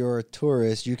here, you're a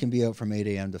tourist, you can be out from 8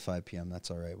 a.m. to 5 p.m. That's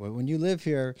all right. When you live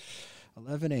here,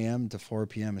 11 a.m. to 4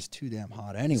 p.m. is too damn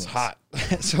hot anyways. It's hot.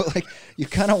 So like you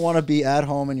kind of want to be at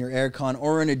home in your aircon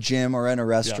or in a gym or in a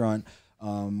restaurant. Yeah.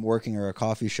 Working or a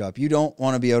coffee shop. You don't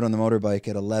want to be out on the motorbike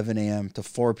at 11 a.m. to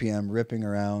 4 p.m. ripping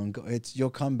around. You'll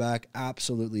come back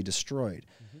absolutely destroyed.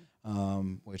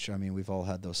 Mm-hmm. Which I mean, we've all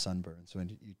had those sunburns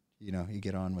when you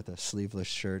get on with a sleeveless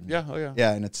shirt. And,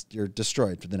 and you're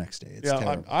destroyed for the next day. It's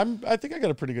terrible. I think I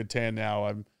got a pretty good tan now.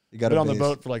 I've been on the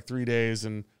boat for like 3 days,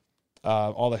 and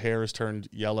all the hair has turned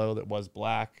yellow that was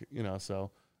black. So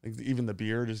I think even the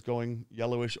beard is going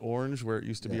yellowish orange where it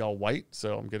used to be all white.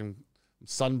 So I'm getting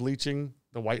sun bleaching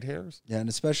the white hairs. Yeah, and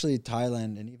especially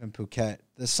Thailand and even Phuket,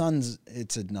 the sun's,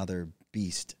 it's another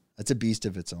beast. It's a beast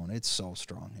of its own. It's so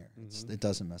strong here. It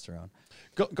doesn't mess around.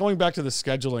 Going back to the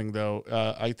scheduling, though,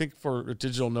 I think for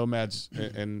digital nomads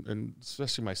and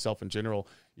especially myself in general,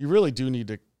 you really do need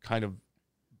to kind of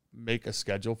make a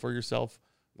schedule for yourself,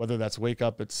 whether that's wake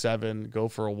up at 7, go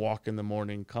for a walk in the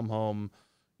morning, come home,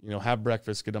 have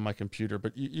breakfast, get on my computer.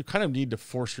 But you kind of need to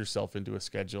force yourself into a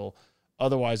schedule.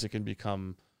 Otherwise, it can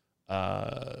become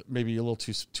maybe a little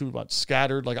too much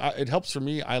scattered. Like it helps for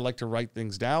me. I like to write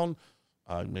things down.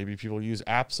 Maybe people use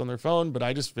apps on their phone, but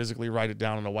I just physically write it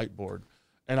down on a whiteboard.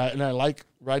 And I like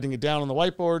writing it down on the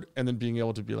whiteboard and then being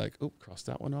able to be like, oh, cross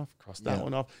that one off, cross that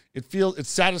one off.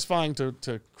 It's satisfying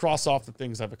to cross off the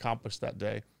things I've accomplished that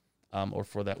day or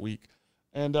for that week.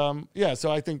 And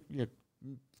so I think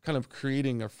kind of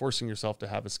creating or forcing yourself to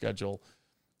have a schedule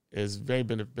is very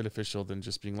beneficial than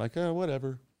just being like, oh,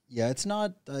 whatever. Yeah, it's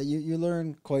not, you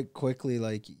learn quite quickly,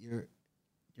 like you're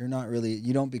not really,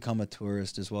 you don't become a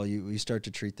tourist as well. You start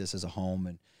to treat this as a home,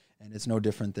 and it's no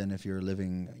different than if you're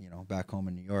living, back home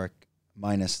in New York,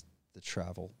 minus the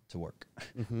travel to work,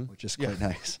 which is quite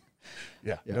nice.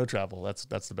 Yeah, no travel. That's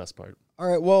the best part. All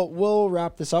right, well, we'll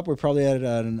wrap this up. We're probably at,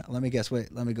 let me guess,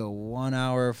 let me go, 1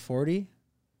 hour 40?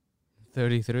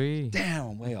 33. Damn,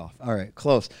 I'm way off. All right,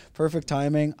 close. Perfect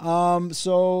timing.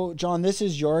 So John, this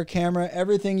is your camera.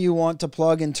 Everything you want to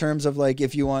plug in terms of like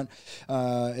if you want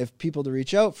if people to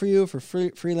reach out for you for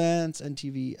freelance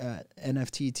NTV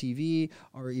NFT TV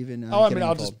or even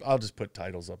I'll just put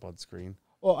titles up on screen.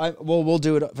 Well, we'll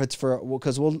do it if it's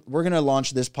because we're going to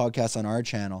launch this podcast on our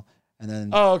channel and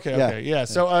then okay.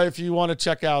 So if you want to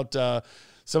check out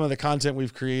some of the content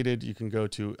we've created, you can go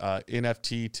to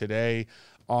NFT Today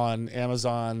on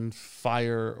Amazon,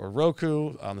 Fire, or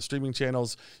Roku on the streaming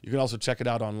channels. You can also check it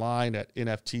out online at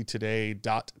nfttoday.tv.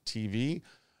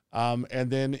 And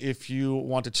then if you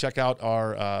want to check out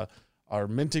our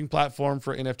minting platform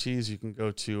for NFTs, you can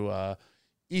go to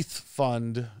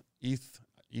ETHFund,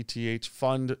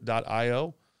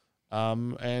 ETHFund.io.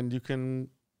 And you can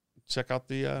check out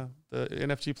the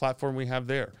NFT platform we have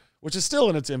there, which is still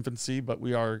in its infancy, but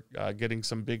we are getting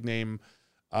some big name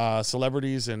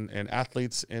celebrities and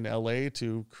athletes in LA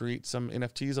to create some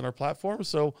NFTs on our platform.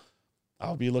 So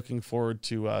I'll be looking forward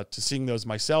to seeing those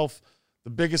myself. The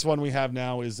biggest one we have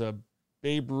now is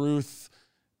Babe Ruth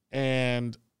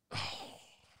and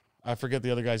I forget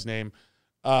the other guy's name,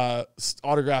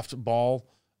 autographed ball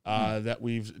that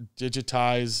we've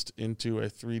digitized into a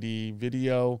 3D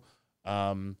video.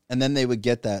 And then they would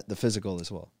get the physical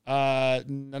as well. I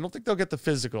don't think they'll get the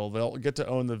physical. They'll get to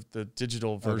own the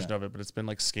digital version of it, but it's been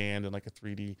like scanned in like a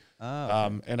 3D.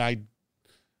 And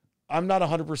I'm not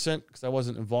 100% because I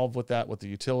wasn't involved with that, what the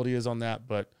utility is on that,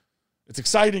 but it's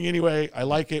exciting anyway. I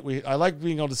like it. I like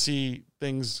being able to see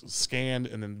things scanned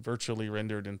and then virtually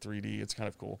rendered in 3D. It's kind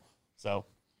of cool. So.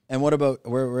 And what about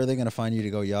where are they going to find you to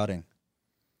go yachting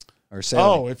or sailing?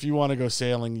 Oh, if you want to go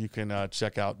sailing, you can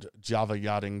check out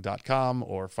javayachting.com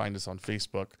or find us on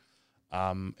Facebook.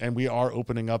 And we are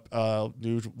opening up a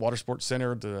new water sports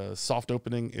center. The soft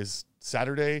opening is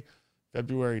Saturday,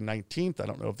 February 19th. I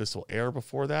don't know if this will air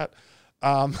before that.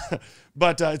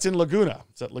 But it's in Laguna.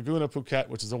 It's at Laguna Phuket,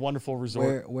 which is a wonderful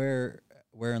resort.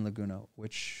 Where in Laguna?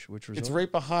 Which resort? It's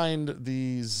right behind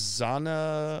the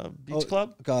Zana Beach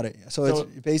Club. Got it. So it's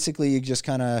basically you just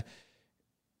kind of.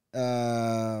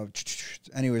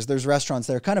 Anyways, there's restaurants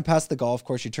there, kind of past the golf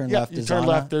course. You turn left. You turn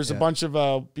left. There's a bunch of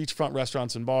beachfront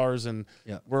restaurants and bars, and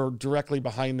we're directly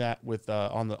behind that with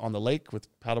on the lake with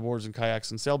paddleboards and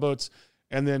kayaks and sailboats.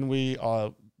 And then we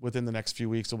within the next few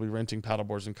weeks, we'll be renting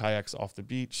paddleboards and kayaks off the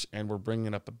beach, and we're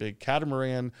bringing up a big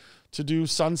catamaran to do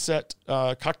sunset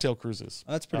cocktail cruises.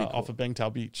 That's pretty cool. Off of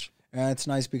Bangtao Beach. Yeah, it's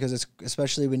nice because it's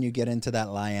especially when you get into that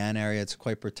Lian area, it's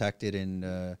quite protected,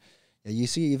 and you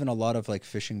see even a lot of like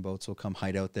fishing boats will come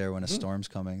hide out there when a storm's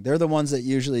coming. They're the ones that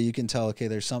usually you can tell, okay,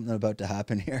 there's something about to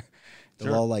happen here.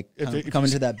 They'll all like come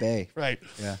into that bay. Right.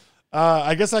 Yeah.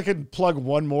 I guess I could plug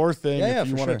one more thing. If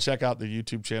you want to check out the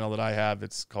YouTube channel that I have,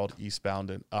 it's called Eastbound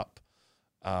and Up.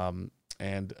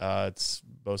 And it's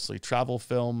mostly travel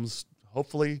films,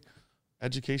 hopefully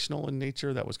educational in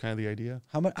nature. That was kind of the idea.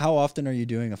 How often are you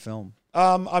doing a film?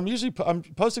 I'm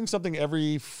posting something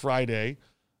every Friday.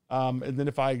 And then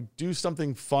if I do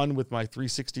something fun with my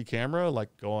 360 camera, like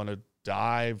go on a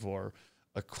dive or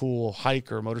a cool hike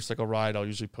or a motorcycle ride, I'll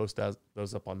usually post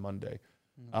those up on Monday.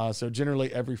 So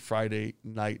generally every Friday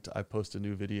night I post a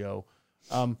new video.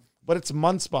 But it's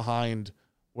months behind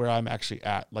where I'm actually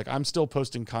at. Like I'm still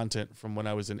posting content from when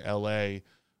I was in LA,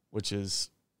 which is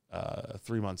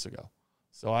 3 months ago.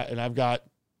 So I've got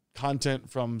content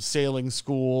from sailing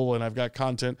school, and I've got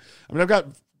content. I mean, I've got,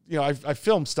 I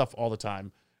film stuff all the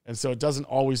time. And so it doesn't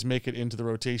always make it into the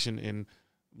rotation in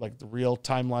like the real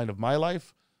timeline of my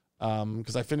life.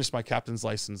 Because I finished my captain's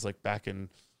license like back in,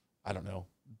 I don't know,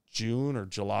 June or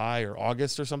July or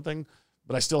August or something.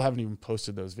 But I still haven't even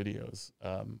posted those videos.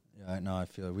 Yeah, no, I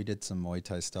feel it. We did some Muay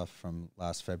Thai stuff from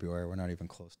last February. We're not even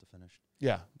close to finished.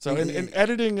 Yeah. So and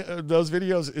editing those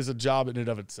videos is a job in and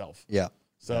of itself. Yeah.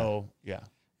 So, yeah.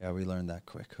 Yeah, we learned that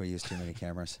quick. We used too many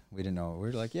cameras. We didn't know. We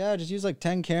were like, yeah, just use like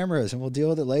 10 cameras and we'll deal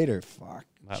with it later. Fuck.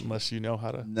 Not unless you know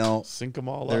how to sync them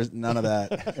all There's up. none of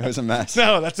that. It was a mess.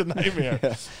 No, that's a nightmare.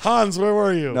 Yeah. Hans, where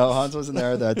were you? No, Hans wasn't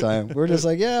there at that time. We're just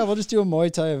like, yeah, we'll just do a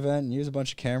Muay Thai event and use a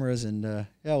bunch of cameras and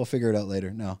we'll figure it out later.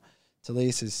 No,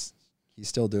 Talise he's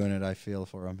still doing it. I feel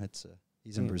for him.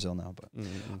 He's in Brazil now, but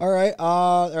all right.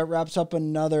 That wraps up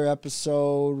another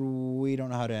episode. We don't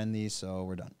know how to end these, so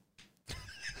we're done.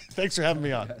 Thanks for having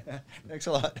me on. Thanks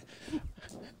a lot.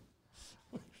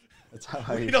 That's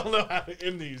how we don't know how to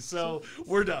end these, so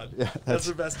we're done. Yeah, that's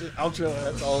the best outro.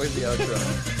 That's always the outro.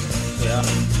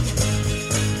 Yeah.